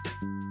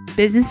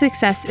 Business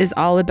success is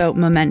all about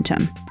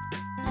momentum.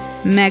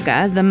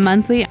 Mega, the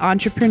monthly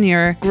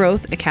Entrepreneur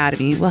Growth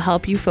Academy, will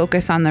help you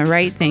focus on the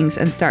right things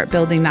and start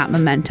building that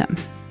momentum.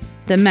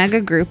 The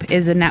Mega Group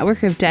is a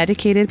network of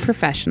dedicated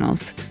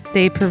professionals.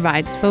 They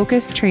provide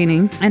focused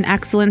training and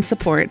excellent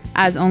support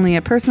as only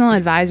a personal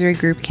advisory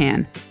group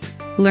can.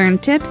 Learn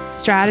tips,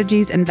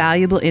 strategies, and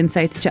valuable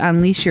insights to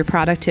unleash your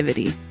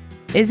productivity.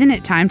 Isn't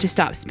it time to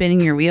stop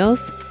spinning your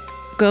wheels?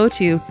 Go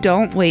to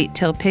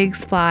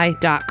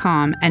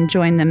don'twaittillpigsfly.com and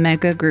join the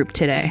Mega Group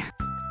today.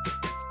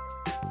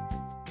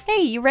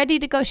 Hey, you ready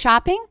to go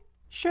shopping?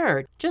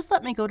 Sure, just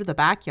let me go to the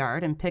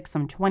backyard and pick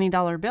some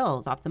 $20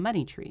 bills off the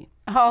money tree.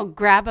 Oh,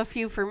 grab a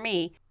few for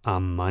me. A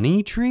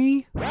money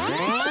tree?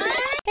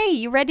 Hey,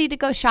 you ready to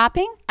go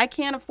shopping? I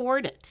can't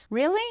afford it.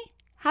 Really?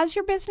 How's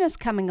your business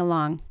coming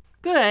along?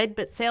 Good,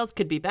 but sales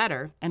could be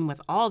better, and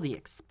with all the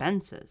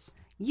expenses.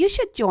 You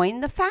should join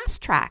the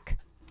Fast Track.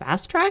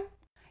 Fast Track?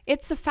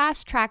 It's the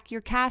Fast Track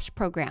Your Cash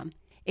program.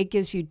 It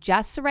gives you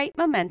just the right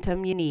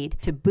momentum you need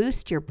to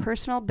boost your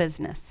personal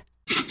business.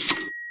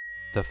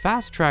 The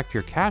Fast Track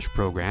Your Cash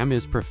program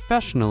is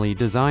professionally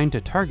designed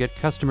to target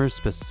customers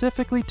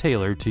specifically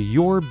tailored to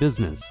your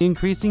business,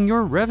 increasing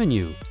your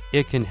revenue.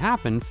 It can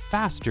happen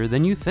faster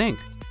than you think.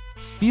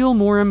 Feel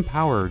more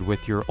empowered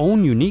with your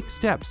own unique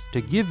steps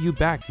to give you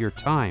back your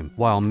time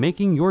while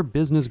making your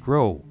business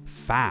grow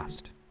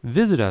fast.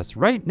 Visit us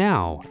right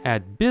now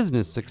at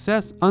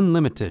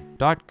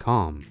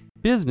businesssuccessunlimited.com.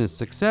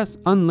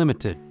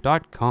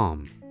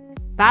 businesssuccessunlimited.com.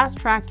 Fast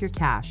Track Your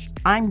Cash.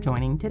 I'm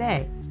joining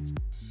today.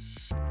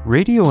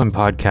 Radio and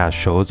podcast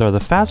shows are the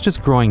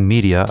fastest growing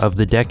media of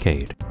the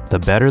decade. The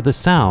better the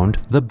sound,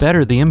 the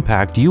better the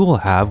impact you will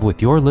have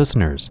with your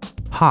listeners.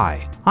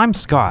 Hi, I'm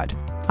Scott.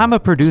 I'm a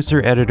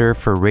producer-editor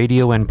for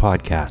radio and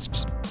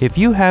podcasts. If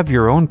you have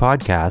your own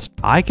podcast,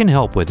 I can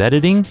help with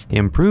editing,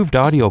 improved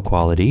audio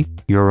quality,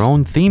 your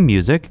own theme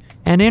music,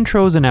 and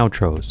intros and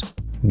outros.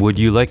 Would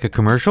you like a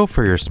commercial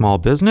for your small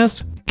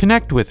business?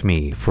 Connect with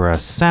me for a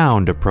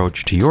sound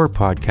approach to your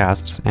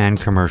podcasts and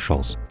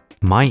commercials.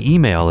 My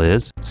email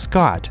is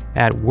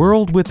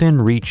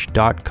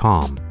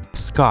scott@worldwithinreach.com.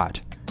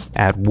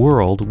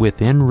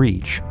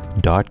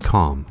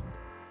 scott@worldwithinreach.com.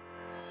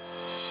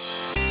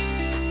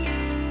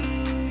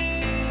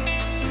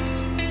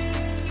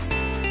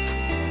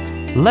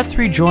 Let's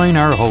rejoin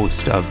our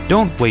host of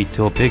Don't Wait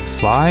Till Pigs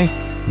Fly,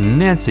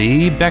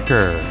 Nancy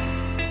Becker.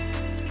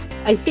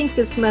 I think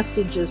this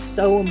message is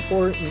so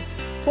important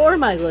for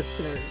my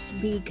listeners,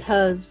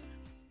 because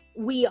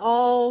we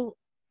all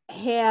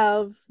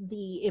have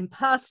the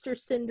imposter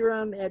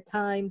syndrome at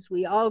times.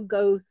 We all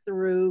go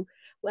through,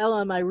 well,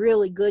 am I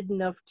really good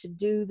enough to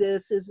do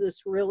this? Is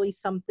this really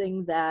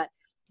something that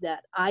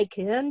I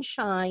can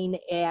shine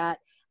at?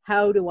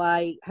 How do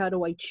I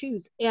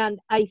choose? And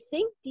I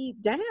think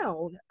deep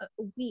down,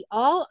 we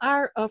all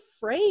are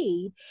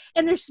afraid,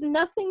 and there's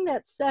nothing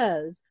that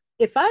says,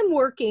 if I'm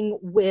working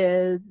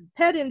with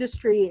pet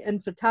industry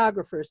and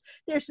photographers,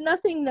 there's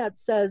nothing that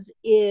says,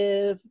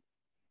 if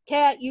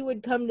Kat, you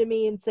would come to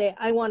me and say,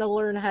 I want to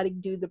learn how to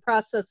do the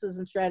processes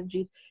and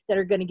strategies that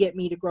are going to get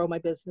me to grow my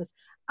business.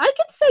 I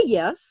can say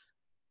yes.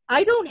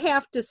 I don't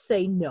have to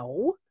say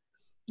no.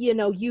 You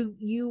know,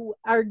 you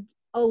are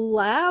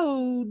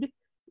allowed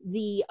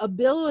the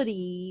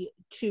ability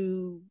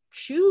to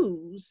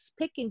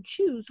pick and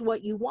choose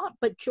what you want,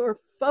 but you're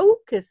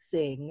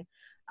focusing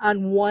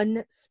on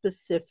one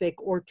specific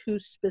or two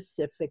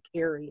specific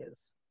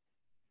areas.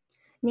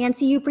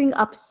 Nancy, you bring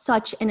up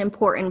such an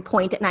important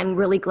point, and I'm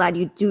really glad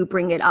you do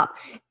bring it up.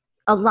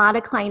 A lot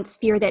of clients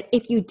fear that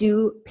if you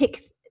do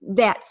pick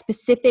that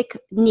specific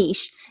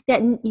niche,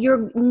 that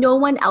no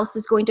one else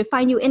is going to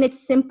find you, and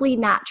it's simply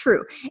not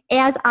true.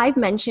 As I've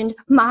mentioned,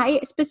 my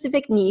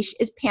specific niche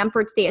is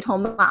pampered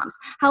stay-at-home moms.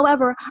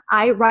 However,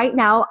 I right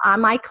now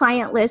on my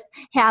client list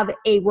have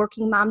a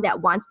working mom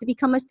that wants to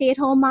become a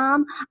stay-at-home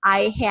mom.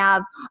 I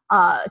have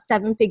a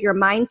 7-figure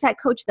mindset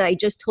coach that I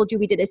just told you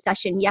we did a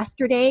session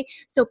yesterday.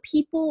 So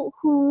people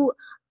who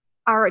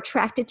are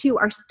attracted to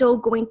are still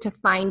going to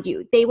find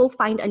you. They will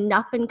find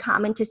enough in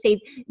common to say,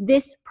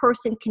 this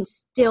person can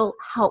still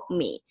help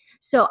me.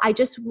 So I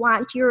just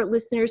want your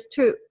listeners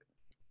to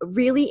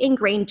really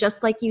ingrain,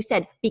 just like you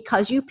said,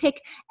 because you pick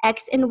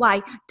X and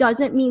Y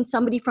doesn't mean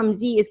somebody from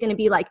Z is going to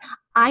be like,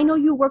 I know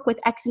you work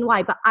with X and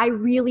Y, but I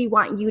really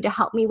want you to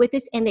help me with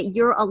this, and that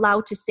you're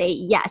allowed to say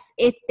yes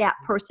if that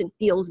person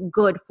feels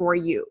good for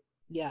you.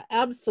 Yeah,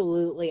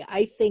 absolutely.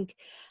 I think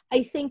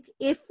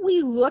if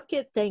we look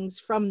at things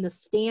from the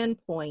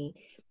standpoint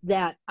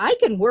that I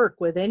can work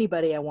with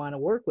anybody I want to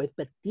work with,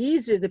 but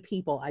these are the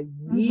people I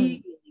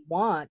really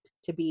want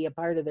to be a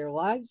part of their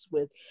lives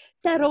with,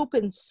 that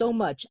opens so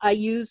much. I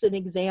use an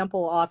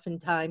example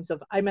oftentimes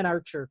of, I'm an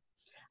archer.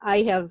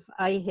 I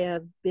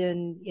have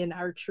been in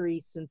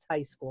archery since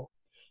high school.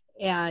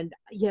 And,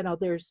 you know,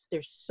 there's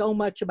so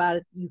much about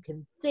it. You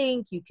can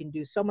think, you can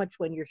do so much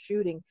when you're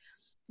shooting.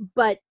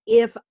 But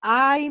if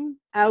I'm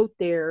out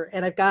there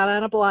and I've got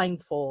on a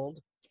blindfold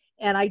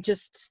and I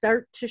just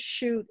start to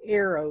shoot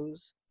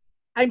arrows,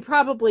 I'm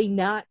probably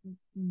not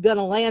going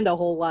to land a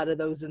whole lot of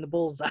those in the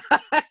bullseye.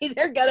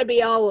 They're going to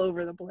be all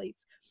over the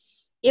place.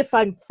 If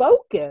I'm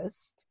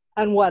focused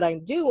on what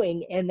I'm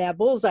doing and that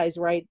bullseye's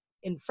right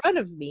in front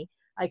of me,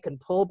 I can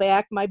pull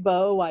back my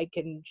bow, I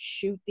can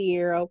shoot the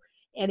arrow,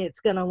 and it's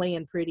going to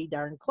land pretty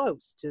darn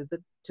close to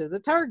the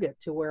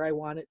target, to where I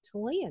want it to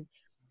land.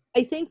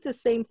 I think the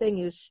same thing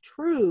is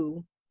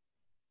true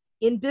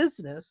in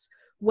business,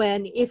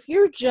 when if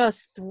you're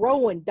just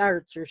throwing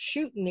darts or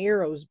shooting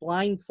arrows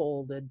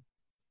blindfolded,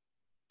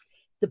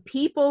 the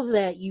people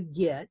that you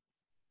get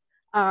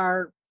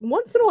are,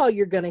 once in a while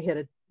you're going to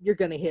hit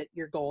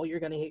your goal, you're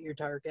going to hit your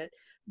target,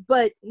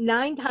 but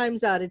 9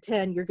 times out of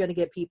 10 you're going to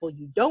get people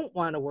you don't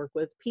want to work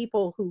with,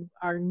 people who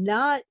are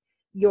not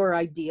your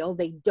ideal.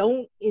 They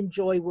don't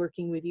enjoy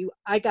working with you.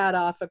 I got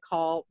off a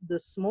call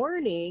this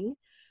morning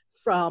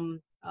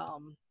from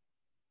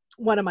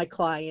one of my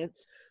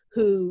clients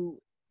who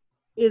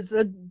is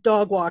a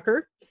dog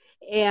walker,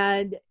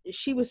 and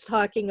she was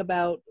talking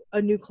about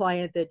a new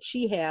client that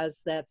she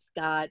has that's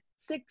got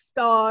 6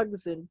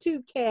 dogs and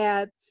 2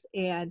 cats,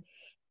 and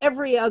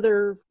every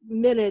other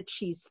minute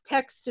she's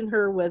texting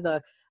her with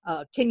a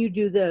can you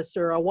do this,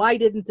 or a why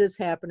didn't this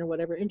happen, or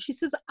whatever. And she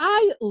says,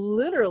 I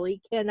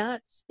literally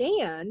cannot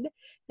stand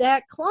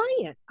that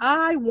client.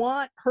 I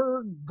want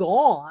her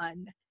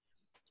gone.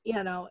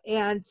 You know,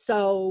 and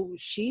so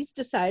she's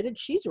decided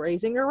she's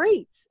raising her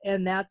rates,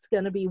 and that's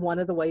going to be one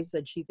of the ways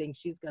that she thinks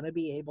she's going to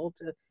be able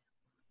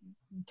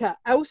to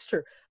oust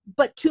her.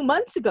 But 2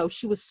 months ago,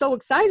 she was so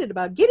excited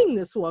about getting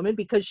this woman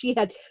because she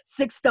had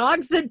 6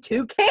 dogs and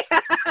 2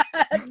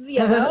 cats,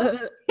 you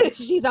know.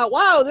 She thought,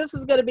 wow, this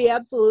is going to be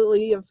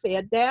absolutely a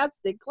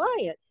fantastic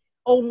client,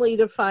 only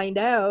to find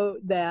out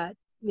that,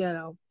 you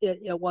know,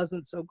 it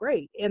wasn't so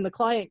great. And the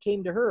client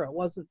came to her. It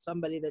wasn't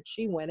somebody that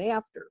she went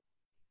after.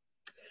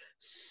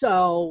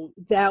 So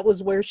that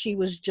was where she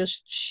was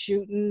just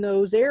shooting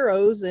those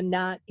arrows and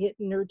not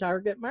hitting her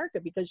target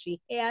market, because she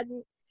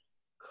hadn't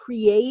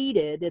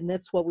created, and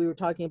that's what we were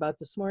talking about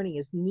this morning,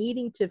 is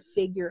needing to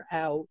figure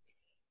out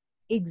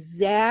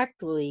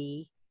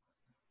exactly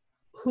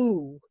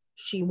who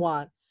she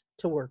wants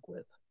to work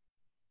with.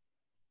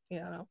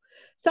 You know,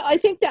 so I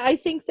think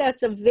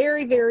that's a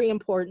very, very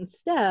important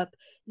step,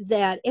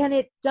 that, and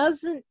it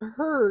doesn't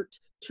hurt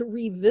to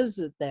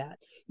revisit that.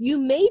 You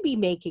may be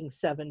making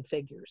 7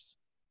 figures,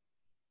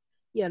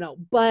 you know,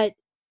 but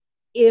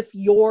if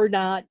you're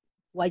not,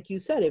 like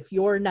you said, if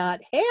you're not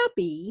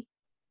happy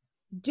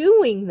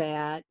doing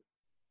that,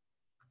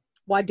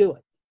 why do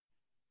it?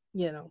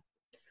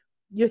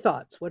 your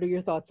thoughts. What are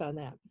your thoughts on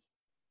that?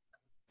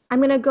 I'm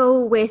going to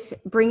go with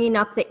bringing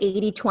up the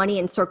 80-20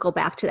 and circle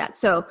back to that.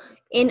 So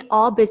in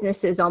all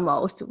businesses,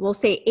 almost, we'll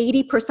say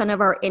 80%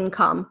 of our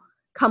income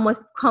come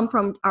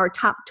from our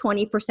top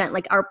 20%,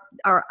 like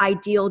our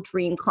ideal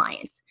dream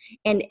clients.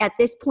 And at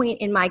this point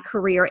in my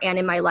career and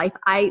in my life,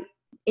 I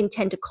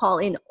intend to call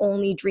in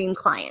only dream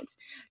clients.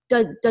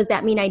 Does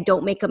that mean I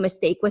don't make a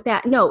mistake with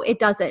that? No, it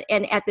doesn't.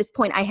 And at this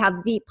point, I have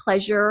the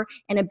pleasure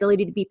and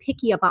ability to be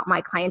picky about my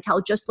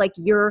clientele, just like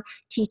you're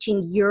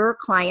teaching your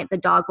client, the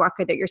dog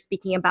walker that you're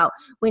speaking about.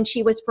 When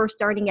she was first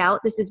starting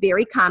out, this is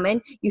very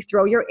common. You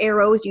throw your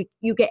arrows,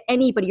 you get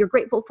anybody, you're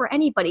grateful for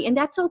anybody. And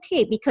that's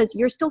okay, because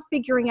you're still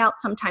figuring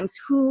out sometimes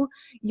who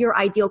your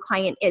ideal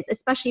client is,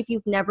 especially if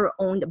you've never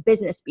owned a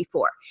business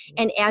before.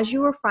 And as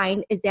you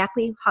refine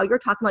exactly how you're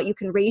talking about, you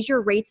can raise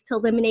your rates to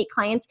eliminate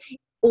clients,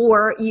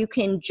 or you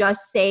can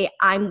just say,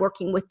 I'm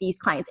working with these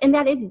clients. And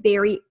that is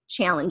very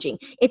challenging.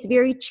 It's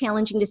very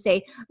challenging to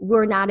say,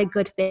 we're not a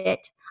good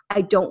fit. I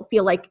don't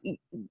feel like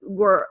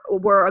we're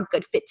a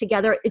good fit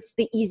together. It's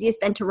the easiest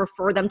then to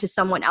refer them to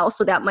someone else.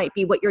 So that might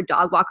be what your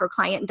dog walker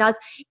client does.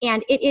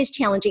 And it is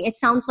challenging. It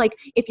sounds like,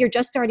 if you're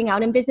just starting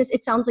out in business,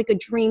 it sounds like a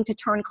dream to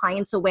turn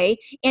clients away.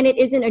 And it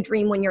isn't a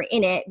dream when you're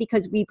in it,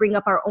 because we bring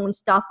up our own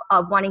stuff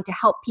of wanting to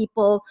help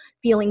people,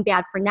 feeling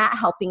bad for not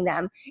helping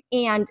them.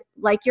 And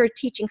like you're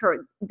teaching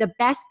her, the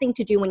best thing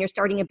to do when you're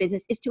starting a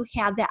business is to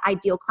have that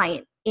ideal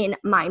client in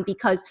mind,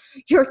 because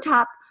your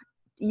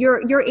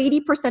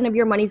 80% of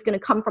your money is going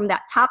to come from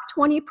that top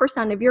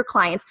 20% of your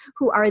clients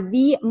who are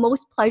the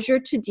most pleasure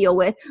to deal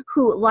with,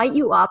 who light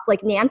you up,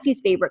 like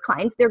Nancy's favorite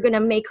clients. They're going to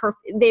make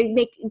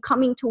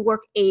coming to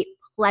work a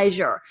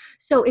pleasure.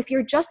 So if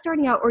you're just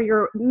starting out, or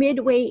you're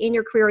midway in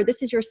your career, or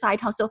this is your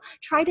side hustle,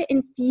 try to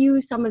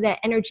infuse some of that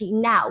energy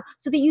now,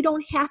 so that you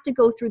don't have to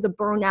go through the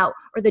burnout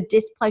or the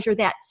displeasure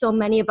that so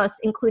many of us,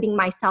 including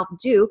myself,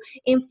 do.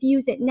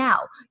 Infuse it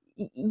now.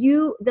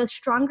 The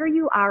stronger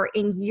you are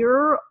in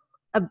your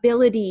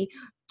ability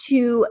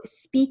to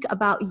speak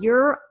about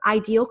your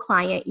ideal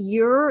client,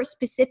 your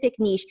specific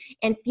niche,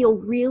 and feel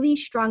really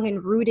strong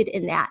and rooted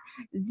in that,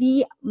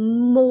 the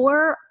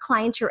more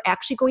clients you're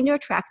actually going to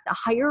attract, the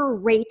higher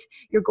rate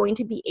you're going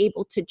to be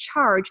able to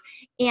charge,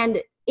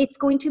 and it's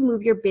going to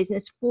move your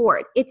business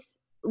forward. It's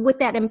with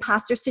that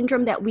imposter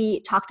syndrome that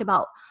we talked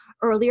about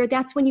earlier.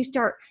 That's when you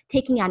start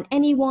taking on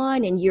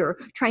anyone, and you're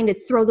trying to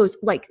throw those,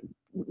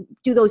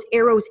 do those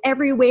arrows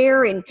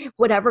everywhere and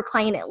whatever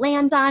client it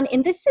lands on.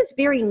 And this is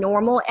very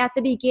normal at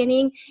the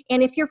beginning.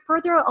 And if you're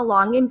further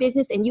along in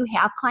business and you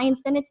have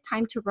clients, then it's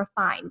time to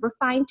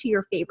refine to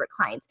your favorite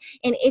clients.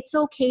 And it's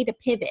okay to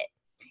pivot.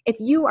 If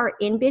you are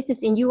in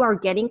business and you are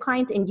getting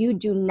clients and you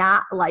do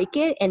not like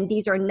it, and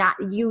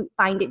you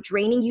find it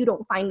draining, you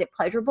don't find it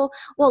pleasurable,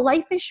 well,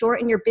 life is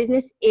short and your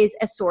business is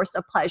a source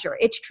of pleasure.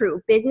 It's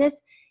true.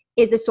 Business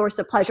is a source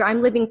of pleasure.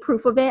 I'm living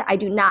proof of it. I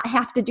do not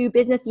have to do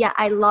business, yet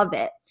I love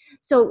it.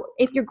 So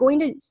if you're going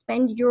to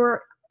spend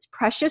your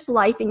precious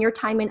life and your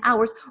time and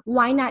hours,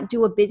 why not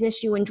do a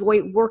business you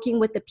enjoy, working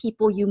with the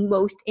people you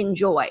most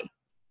enjoy?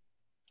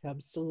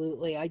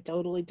 Absolutely. I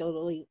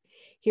totally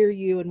hear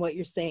you and what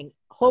you're saying.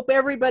 Hope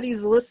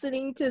everybody's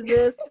listening to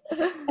this.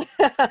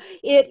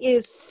 It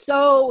is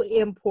so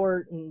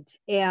important.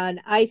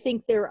 And I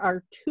think there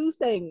are two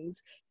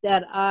things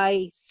that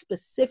I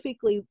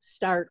specifically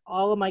start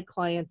all of my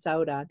clients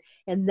out on.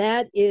 And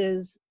that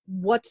is,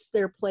 what's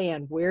their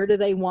plan? Where do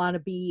they want to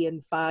be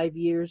in 5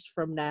 years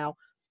from now?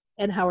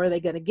 And how are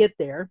they going to get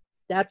there?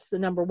 That's the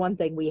number one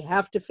thing. We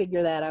have to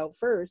figure that out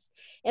first.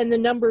 And the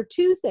number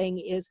two thing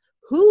is,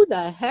 who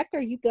the heck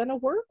are you going to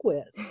work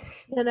with?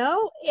 And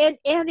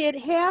it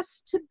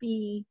has to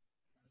be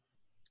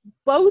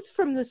both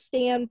from the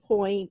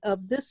standpoint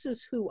of, this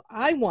is who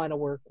I want to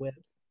work with,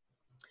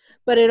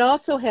 but it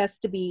also has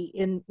to be,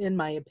 in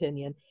my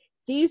opinion,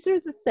 these are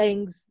the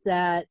things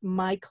that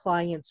my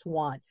clients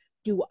want.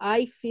 Do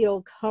I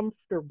feel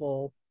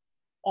comfortable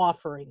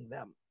offering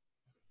them?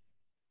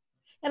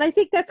 And I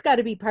think that's got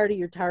to be part of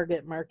your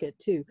target market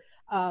too.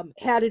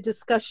 Had a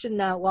discussion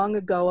not long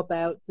ago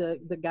about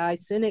the Guy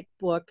Sinek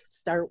book,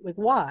 Start With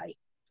Why.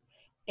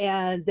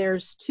 And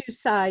there's two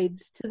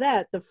sides to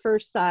that. The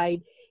first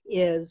side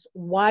is,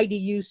 why do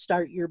you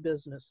start your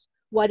business?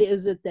 What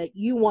is it that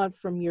you want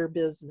from your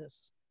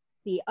business?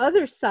 The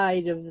other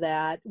side of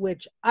that,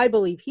 which I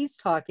believe he's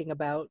talking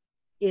about,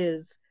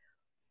 is,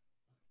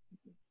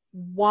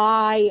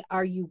 why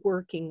are you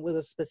working with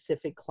a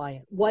specific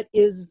client? What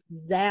is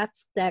that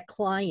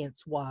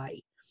client's why?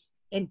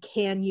 And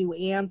can you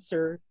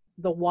answer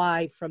the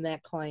why from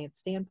that client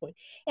standpoint?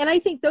 And I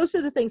think those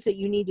are the things that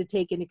you need to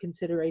take into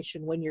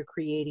consideration when you're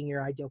creating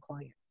your ideal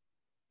client.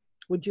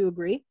 Would you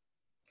agree?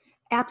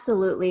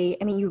 Absolutely.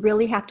 I mean, you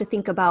really have to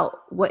think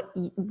about what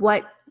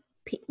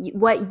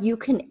you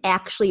can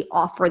actually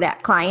offer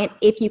that client,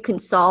 if you can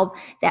solve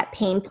that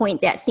pain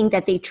point, that thing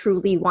that they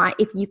truly want,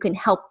 if you can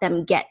help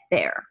them get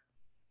there.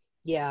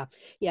 Yeah.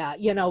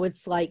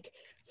 It's like,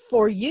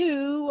 for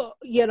you,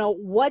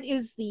 what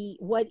is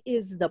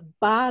the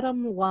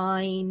bottom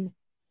line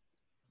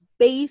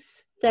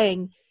base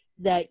thing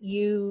that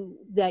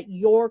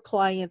your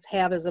clients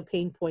have as a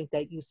pain point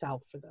that you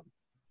solve for them?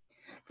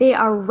 They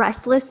are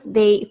restless.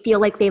 They feel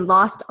like they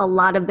lost a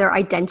lot of their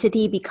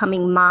identity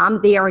becoming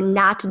mom. They are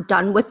not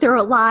done with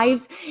their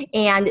lives,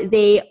 and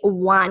they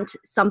want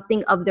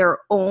something of their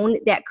own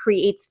that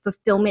creates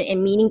fulfillment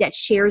and meaning, that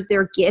shares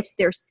their gifts,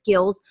 their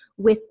skills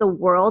with the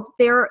world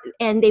there,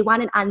 and they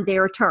want it on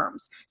their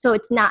terms. So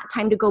it's not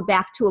time to go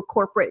back to a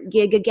corporate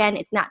gig again.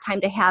 It's not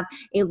time to have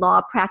a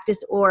law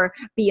practice or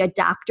be a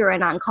doctor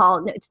and on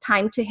call. No, it's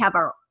time to have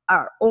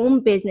our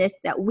own business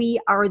that we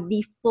are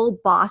the full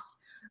boss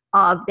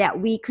of, that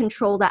we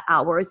control the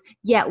hours,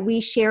 yet we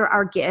share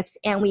our gifts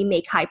and we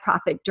make high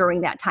profit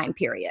during that time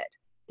period.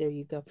 There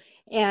you go.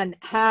 And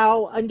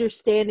how,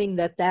 understanding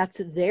that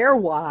that's their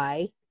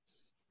why,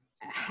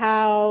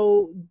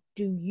 how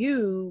do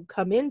you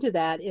come into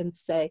that and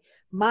say,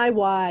 my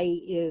why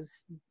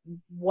is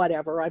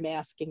whatever I'm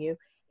asking you,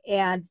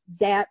 and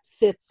that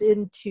fits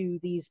into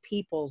these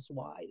people's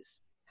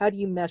whys? How do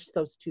you mesh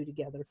those two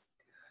together?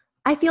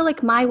 I feel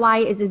like my why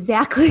is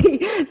exactly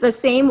the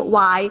same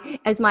why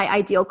as my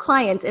ideal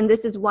clients, and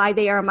this is why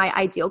they are my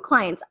ideal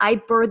clients. I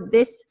birthed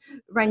this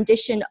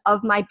rendition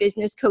of my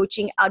business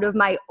coaching out of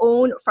my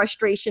own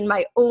frustration,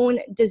 my own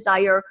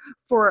desire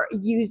for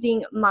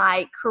using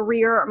my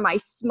career, my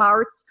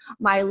smarts,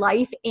 my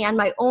life, and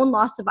my own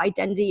loss of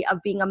identity of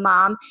being a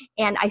mom.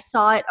 And I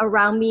saw it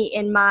around me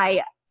in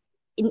my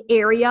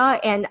area,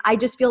 and I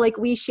just feel like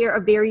we share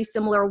a very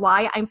similar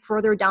why. I'm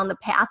further down the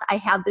path. I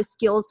have the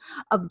skills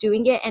of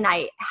doing it, and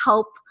I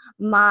help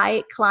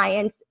my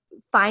clients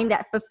find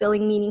that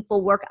fulfilling,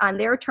 meaningful work on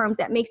their terms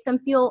that makes them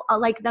feel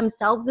like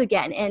themselves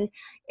again. And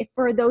if,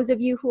 for those of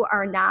you who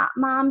are not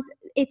moms,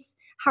 it's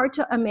hard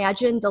to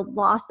imagine the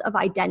loss of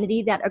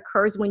identity that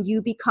occurs when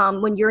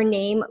your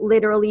name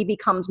literally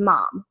becomes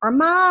mom or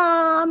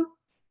mom.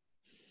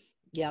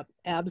 Yep,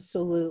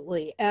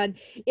 absolutely. And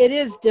it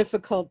is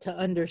difficult to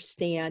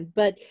understand,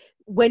 but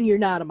when you're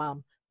not a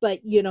mom, but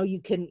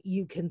you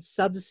can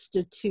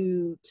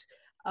substitute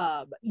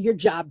your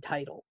job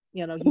title.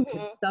 You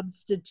can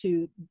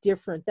substitute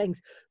different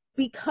things.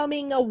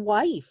 Becoming a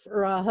wife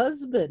or a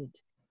husband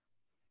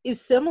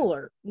is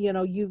similar.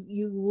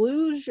 You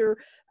lose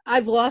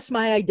I've lost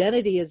my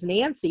identity as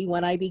Nancy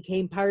when I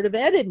became part of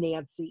Ed and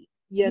Nancy,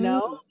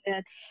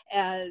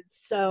 and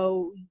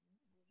so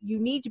you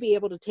need to be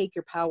able to take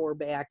your power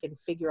back and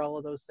figure all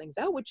of those things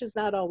out, which is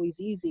not always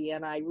easy.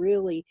 And I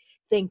really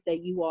think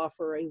that you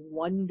offer a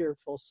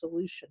wonderful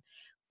solution.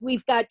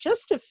 We've got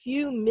just a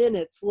few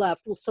minutes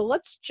left. So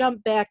let's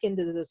jump back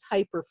into this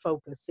hyper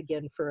focus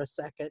again for a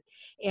second.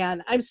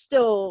 And I'm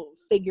still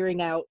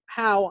figuring out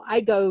how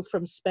I go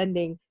from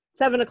spending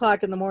 7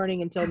 o'clock in the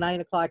morning until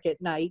 9 o'clock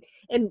at night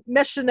and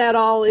meshing that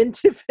all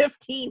into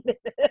 15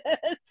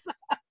 minutes.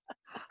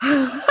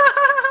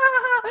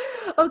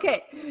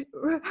 Okay.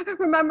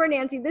 Remember,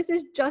 Nancy, this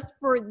is just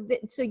for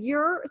so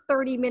your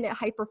 30-minute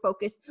hyper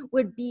focus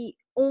would be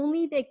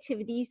only the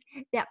activities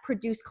that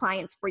produce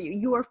clients for you.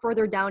 You are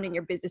further down in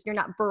your business. You're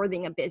not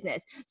birthing a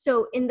business.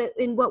 So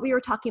in what we were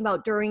talking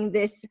about during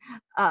this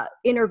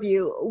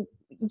interview,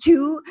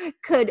 you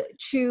could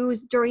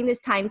choose during this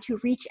time to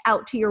reach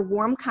out to your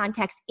warm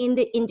contacts in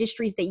the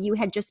industries that you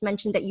had just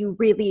mentioned that you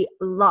really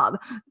love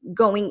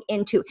going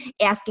into,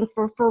 asking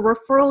for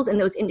referrals in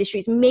those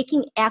industries,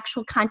 making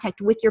actual contact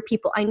with your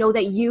people. I know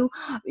that you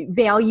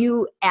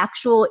value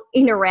actual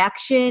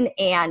interaction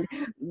and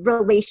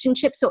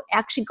relationships. So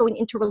actually going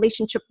into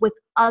relationship with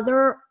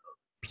other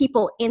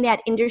people in that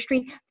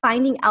industry,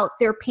 finding out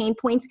their pain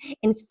points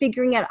and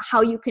figuring out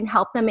how you can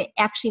help them and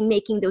actually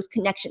making those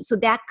connections. So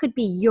that could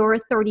be your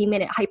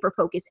 30-minute hyper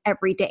focus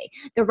every day.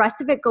 The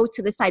rest of it goes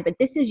to the side, but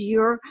this is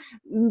you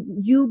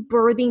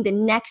birthing the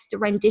next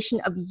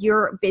rendition of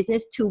your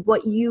business to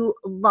what you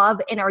love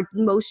and are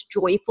most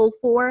joyful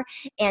for.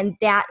 And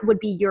that would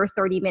be your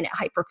 30-minute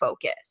hyper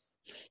focus.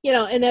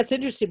 And that's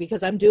interesting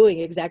because I'm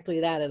doing exactly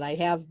that. And I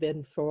have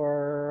been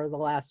for the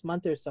last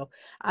month or so.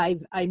 I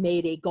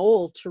made a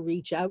goal to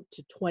reach out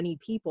to 20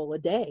 people a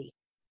day.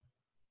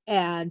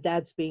 And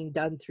that's being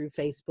done through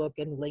Facebook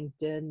and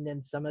LinkedIn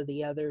and some of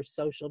the other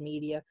social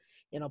media,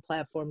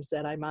 platforms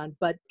that I'm on.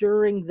 But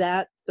during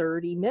that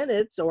 30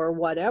 minutes or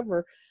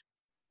whatever,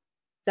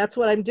 that's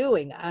what I'm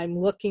doing. I'm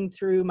looking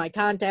through my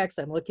contacts.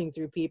 I'm looking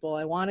through people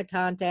I want to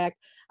contact.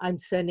 I'm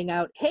sending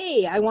out,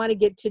 hey, I want to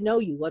get to know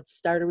you. Let's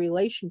start a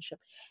relationship.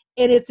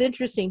 And it's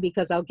interesting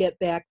because I'll get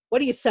back,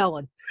 what are you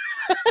selling?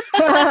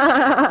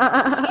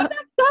 I'm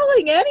not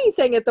selling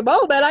anything at the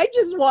moment. I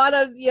just want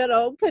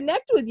to,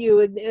 connect with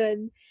you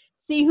and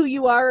see who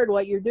you are and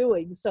what you're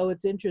doing. So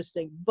it's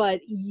interesting.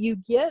 But you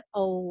get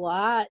a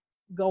lot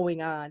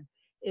going on.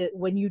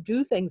 When you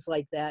do things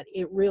like that,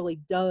 it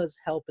really does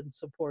help and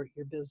support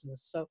your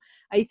business. So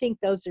I think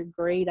those are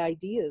great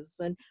ideas.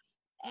 And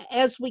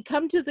as we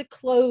come to the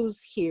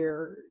close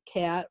here,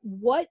 Kat,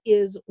 what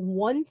is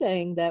one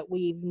thing that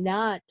we've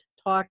not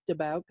talked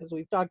about, because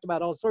we've talked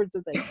about all sorts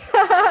of things.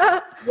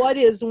 What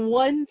is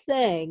one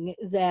thing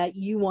that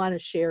you want to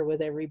share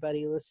with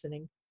everybody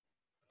listening?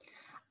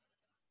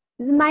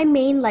 My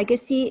main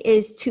legacy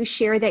is to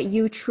share that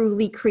you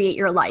truly create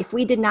your life.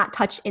 We did not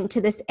touch into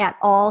this at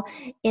all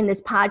in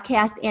this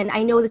podcast. And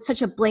I know it's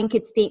such a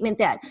blanket statement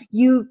that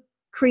you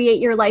create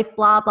your life,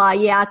 blah, blah.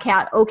 Yeah,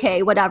 Kat,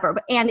 okay, whatever.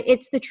 And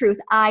it's the truth.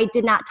 I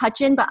did not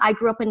touch in, but I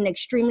grew up in an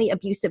extremely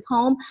abusive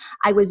home.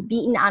 I was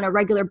beaten on a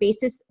regular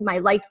basis. My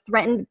life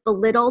threatened,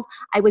 belittled.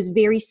 I was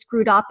very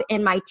screwed up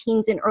in my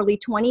teens and early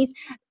 20s.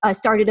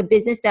 Started a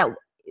business that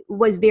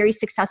was very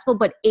successful,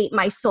 but ate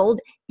my soul,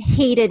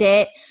 hated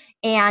it.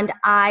 And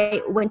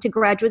I went to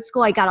graduate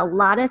school. I got a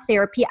lot of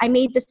therapy. I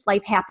made this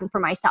life happen for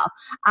myself.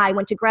 I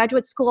went to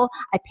graduate school.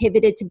 I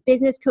pivoted to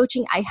business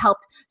coaching. I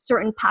helped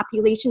certain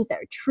populations that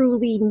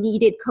truly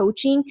needed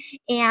coaching.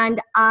 And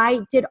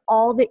I did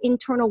all the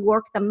internal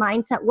work, the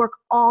mindset work,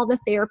 all the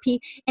therapy.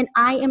 And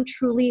I am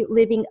truly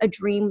living a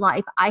dream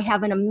life. I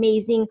have an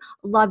amazing,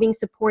 loving,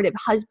 supportive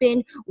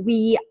husband.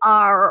 We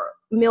are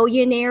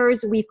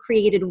millionaires. We've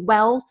created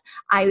wealth.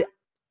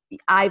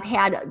 I've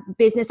had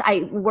business.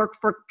 I work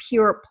for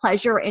pure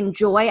pleasure and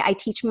joy. I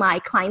teach my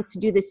clients to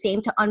do the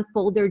same, to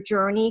unfold their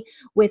journey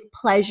with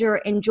pleasure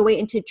and joy,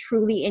 and to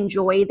truly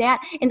enjoy that.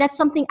 And that's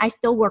something I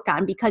still work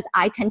on, because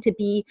I tend to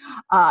be,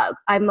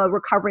 I'm a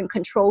recovering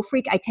control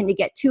freak. I tend to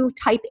get too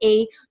type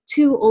A,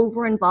 too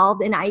over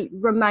involved. And I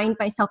remind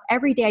myself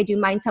every day I do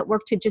mindset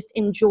work to just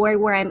enjoy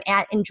where I'm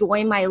at,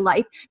 enjoy my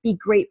life, be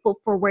grateful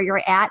for where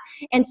you're at.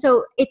 And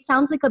so it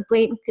sounds like a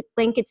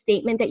blanket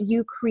statement that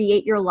you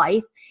create your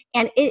life.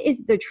 And it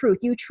is the truth.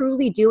 You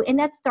truly do. And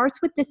that starts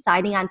with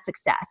deciding on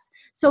success.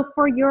 So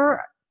for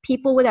your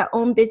people with their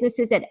own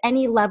businesses at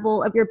any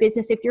level of your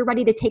business, if you're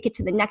ready to take it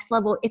to the next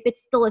level, if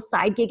it's still a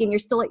side gig and you're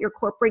still at your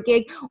corporate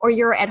gig, or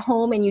you're at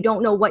home and you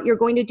don't know what you're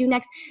going to do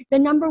next, the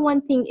number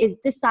one thing is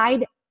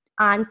decide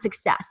on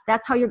success.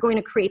 That's how you're going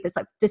to create this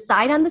life.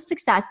 Decide on the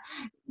success.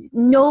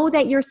 Know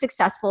that you're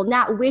successful,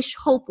 not wish,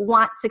 hope,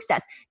 want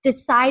success.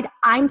 Decide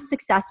I'm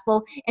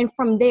successful. And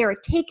from there,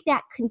 take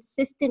that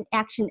consistent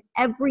action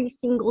every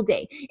single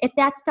day. If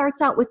that starts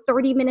out with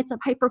 30 minutes of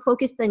hyper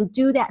focus, then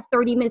do that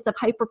 30 minutes of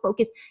hyper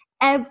focus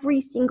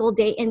every single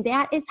day. And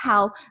that is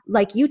how,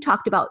 like you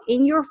talked about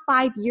in your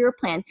 5-year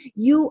plan,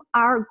 you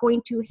are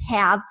going to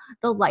have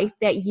the life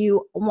that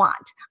you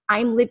want.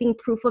 I'm living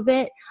proof of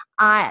it.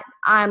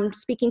 I'm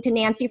speaking to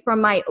Nancy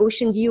from my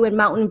Ocean View and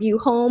Mountain View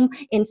home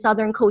in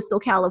Southern Coastal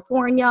California.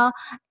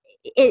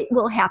 It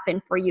will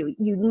happen for you.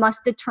 You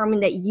must determine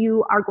that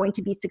you are going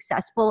to be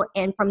successful,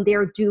 and from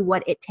there, do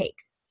what it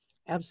takes.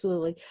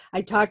 Absolutely.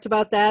 I talked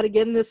about that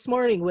again this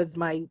morning with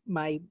my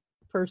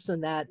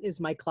person that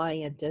is my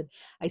client, and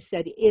I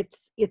said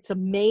it's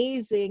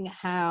amazing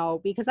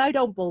how, because I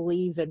don't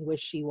believe in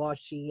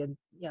wishy-washy and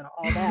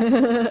all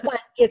that,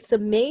 but it's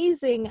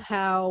amazing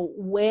how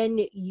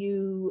when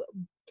you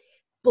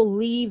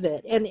believe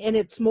it, and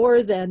it's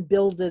more than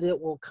build it,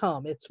 it will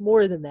come. It's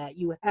more than that.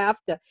 You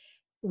have to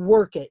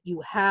work it.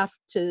 You have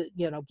to,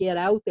 get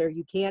out there.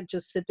 You can't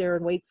just sit there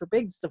and wait for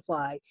pigs to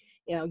fly.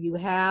 You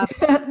have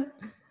to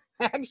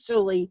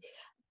actually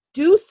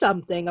do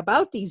something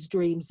about these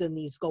dreams and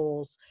these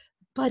goals.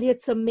 But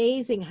it's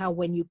amazing how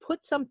when you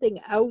put something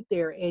out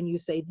there and you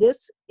say,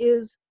 this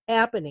is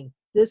happening,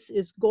 this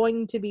is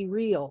going to be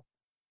real,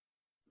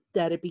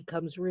 that it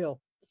becomes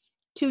real.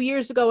 2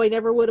 years ago, I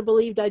never would have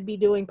believed I'd be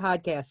doing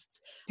podcasts.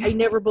 I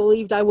never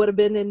believed I would have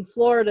been in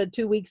Florida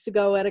 2 weeks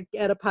ago at a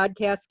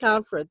podcast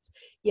conference,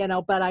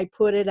 but I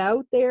put it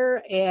out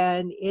there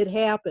and it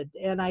happened.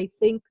 And I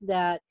think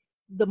that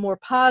the more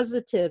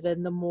positive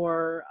and the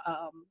more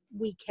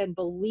we can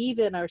believe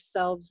in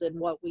ourselves and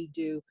what we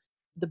do,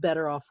 the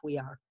better off we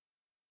are.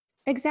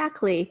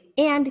 Exactly.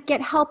 And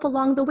get help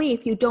along the way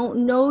if you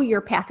don't know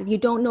your path, if you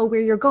don't know where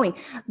you're going.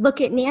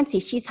 Look at Nancy.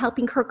 She's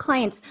helping her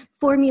clients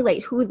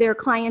formulate who their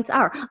clients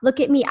are.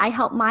 Look at me. I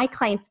help my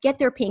clients get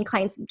their paying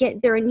clients,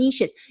 get their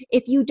niches.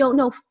 If you don't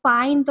know,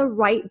 find the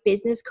right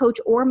business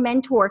coach or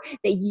mentor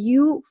that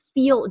you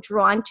feel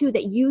drawn to,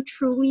 that you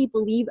truly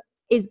believe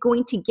is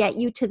going to get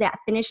you to that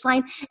finish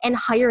line, and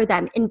hire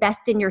them.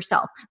 Invest in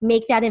yourself.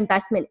 Make that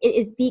investment. It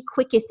is the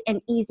quickest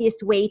and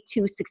easiest way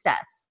to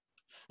success.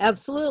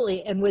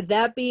 Absolutely. And with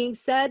that being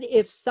said,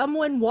 if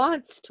someone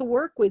wants to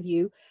work with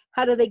you,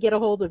 how do they get a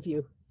hold of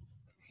you?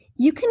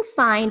 You can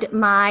find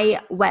my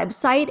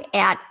website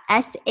at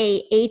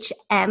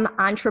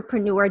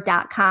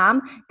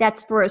sahmentrepreneur.com.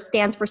 That's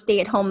stands for stay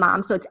at home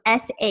mom. So it's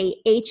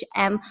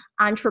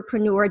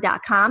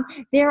sahmentrepreneur.com.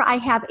 There I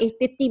have a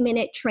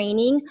 50-minute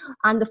training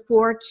on the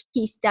 4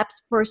 key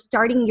steps for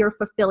starting your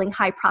fulfilling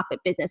high profit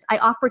business. I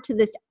offer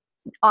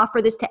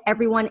this to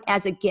everyone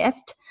as a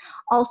gift.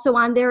 Also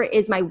on there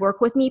is my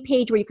work with me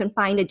page, where you can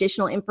find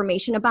additional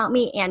information about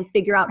me and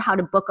figure out how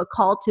to book a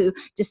call to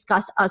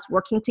discuss us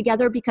working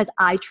together, because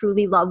I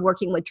truly love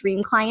working with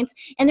dream clients.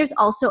 And there's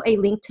also a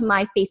link to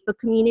my Facebook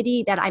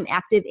community that I'm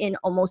active in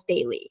almost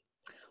daily.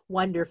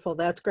 Wonderful.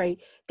 That's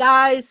great.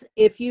 Guys,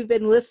 if you've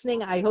been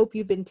listening, I hope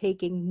you've been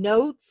taking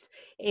notes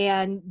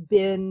and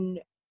been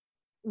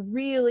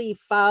really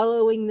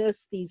following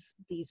these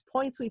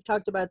points we've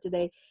talked about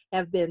today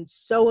have been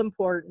so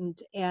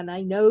important. And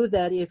I know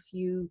that if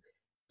you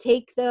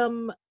take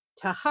them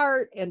to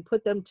heart and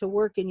put them to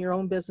work in your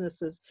own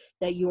businesses,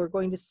 that you are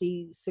going to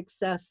see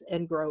success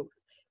and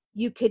growth.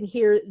 You can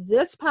hear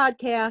this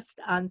podcast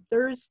on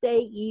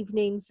Thursday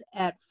evenings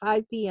at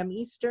 5 p.m.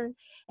 Eastern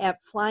at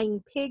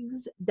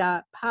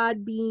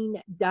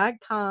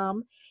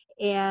flyingpigs.podbean.com.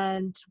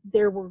 And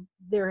there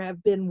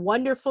have been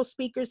wonderful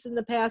speakers in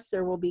the past.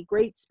 There will be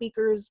great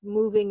speakers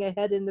moving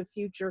ahead in the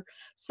future.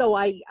 So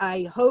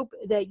I hope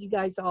that you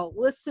guys all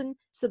listen,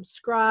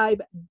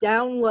 subscribe,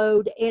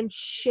 download, and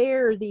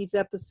share these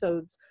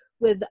episodes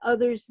with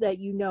others that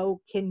you know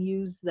can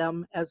use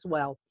them as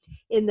well.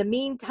 In the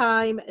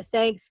meantime,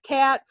 thanks,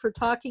 Kat, for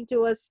talking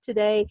to us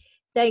today.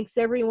 Thanks,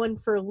 everyone,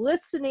 for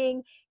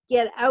listening.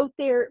 Get out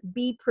there,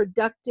 be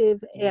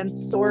productive, and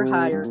soar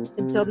higher.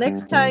 Until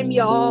next time,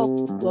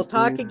 y'all, we'll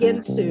talk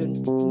again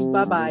soon.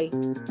 Bye-bye.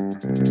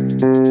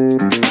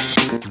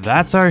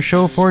 That's our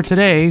show for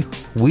today.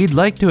 We'd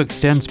like to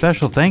extend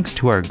special thanks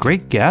to our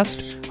great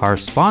guest, our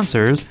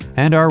sponsors,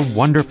 and our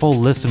wonderful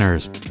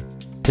listeners.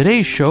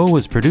 Today's show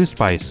was produced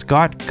by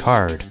Scott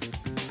Card.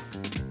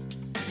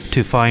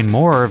 To find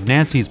more of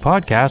Nancy's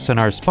podcasts and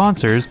our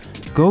sponsors,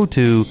 go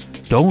to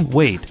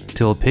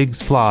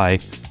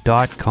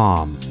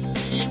don'twaittillpigsfly.com.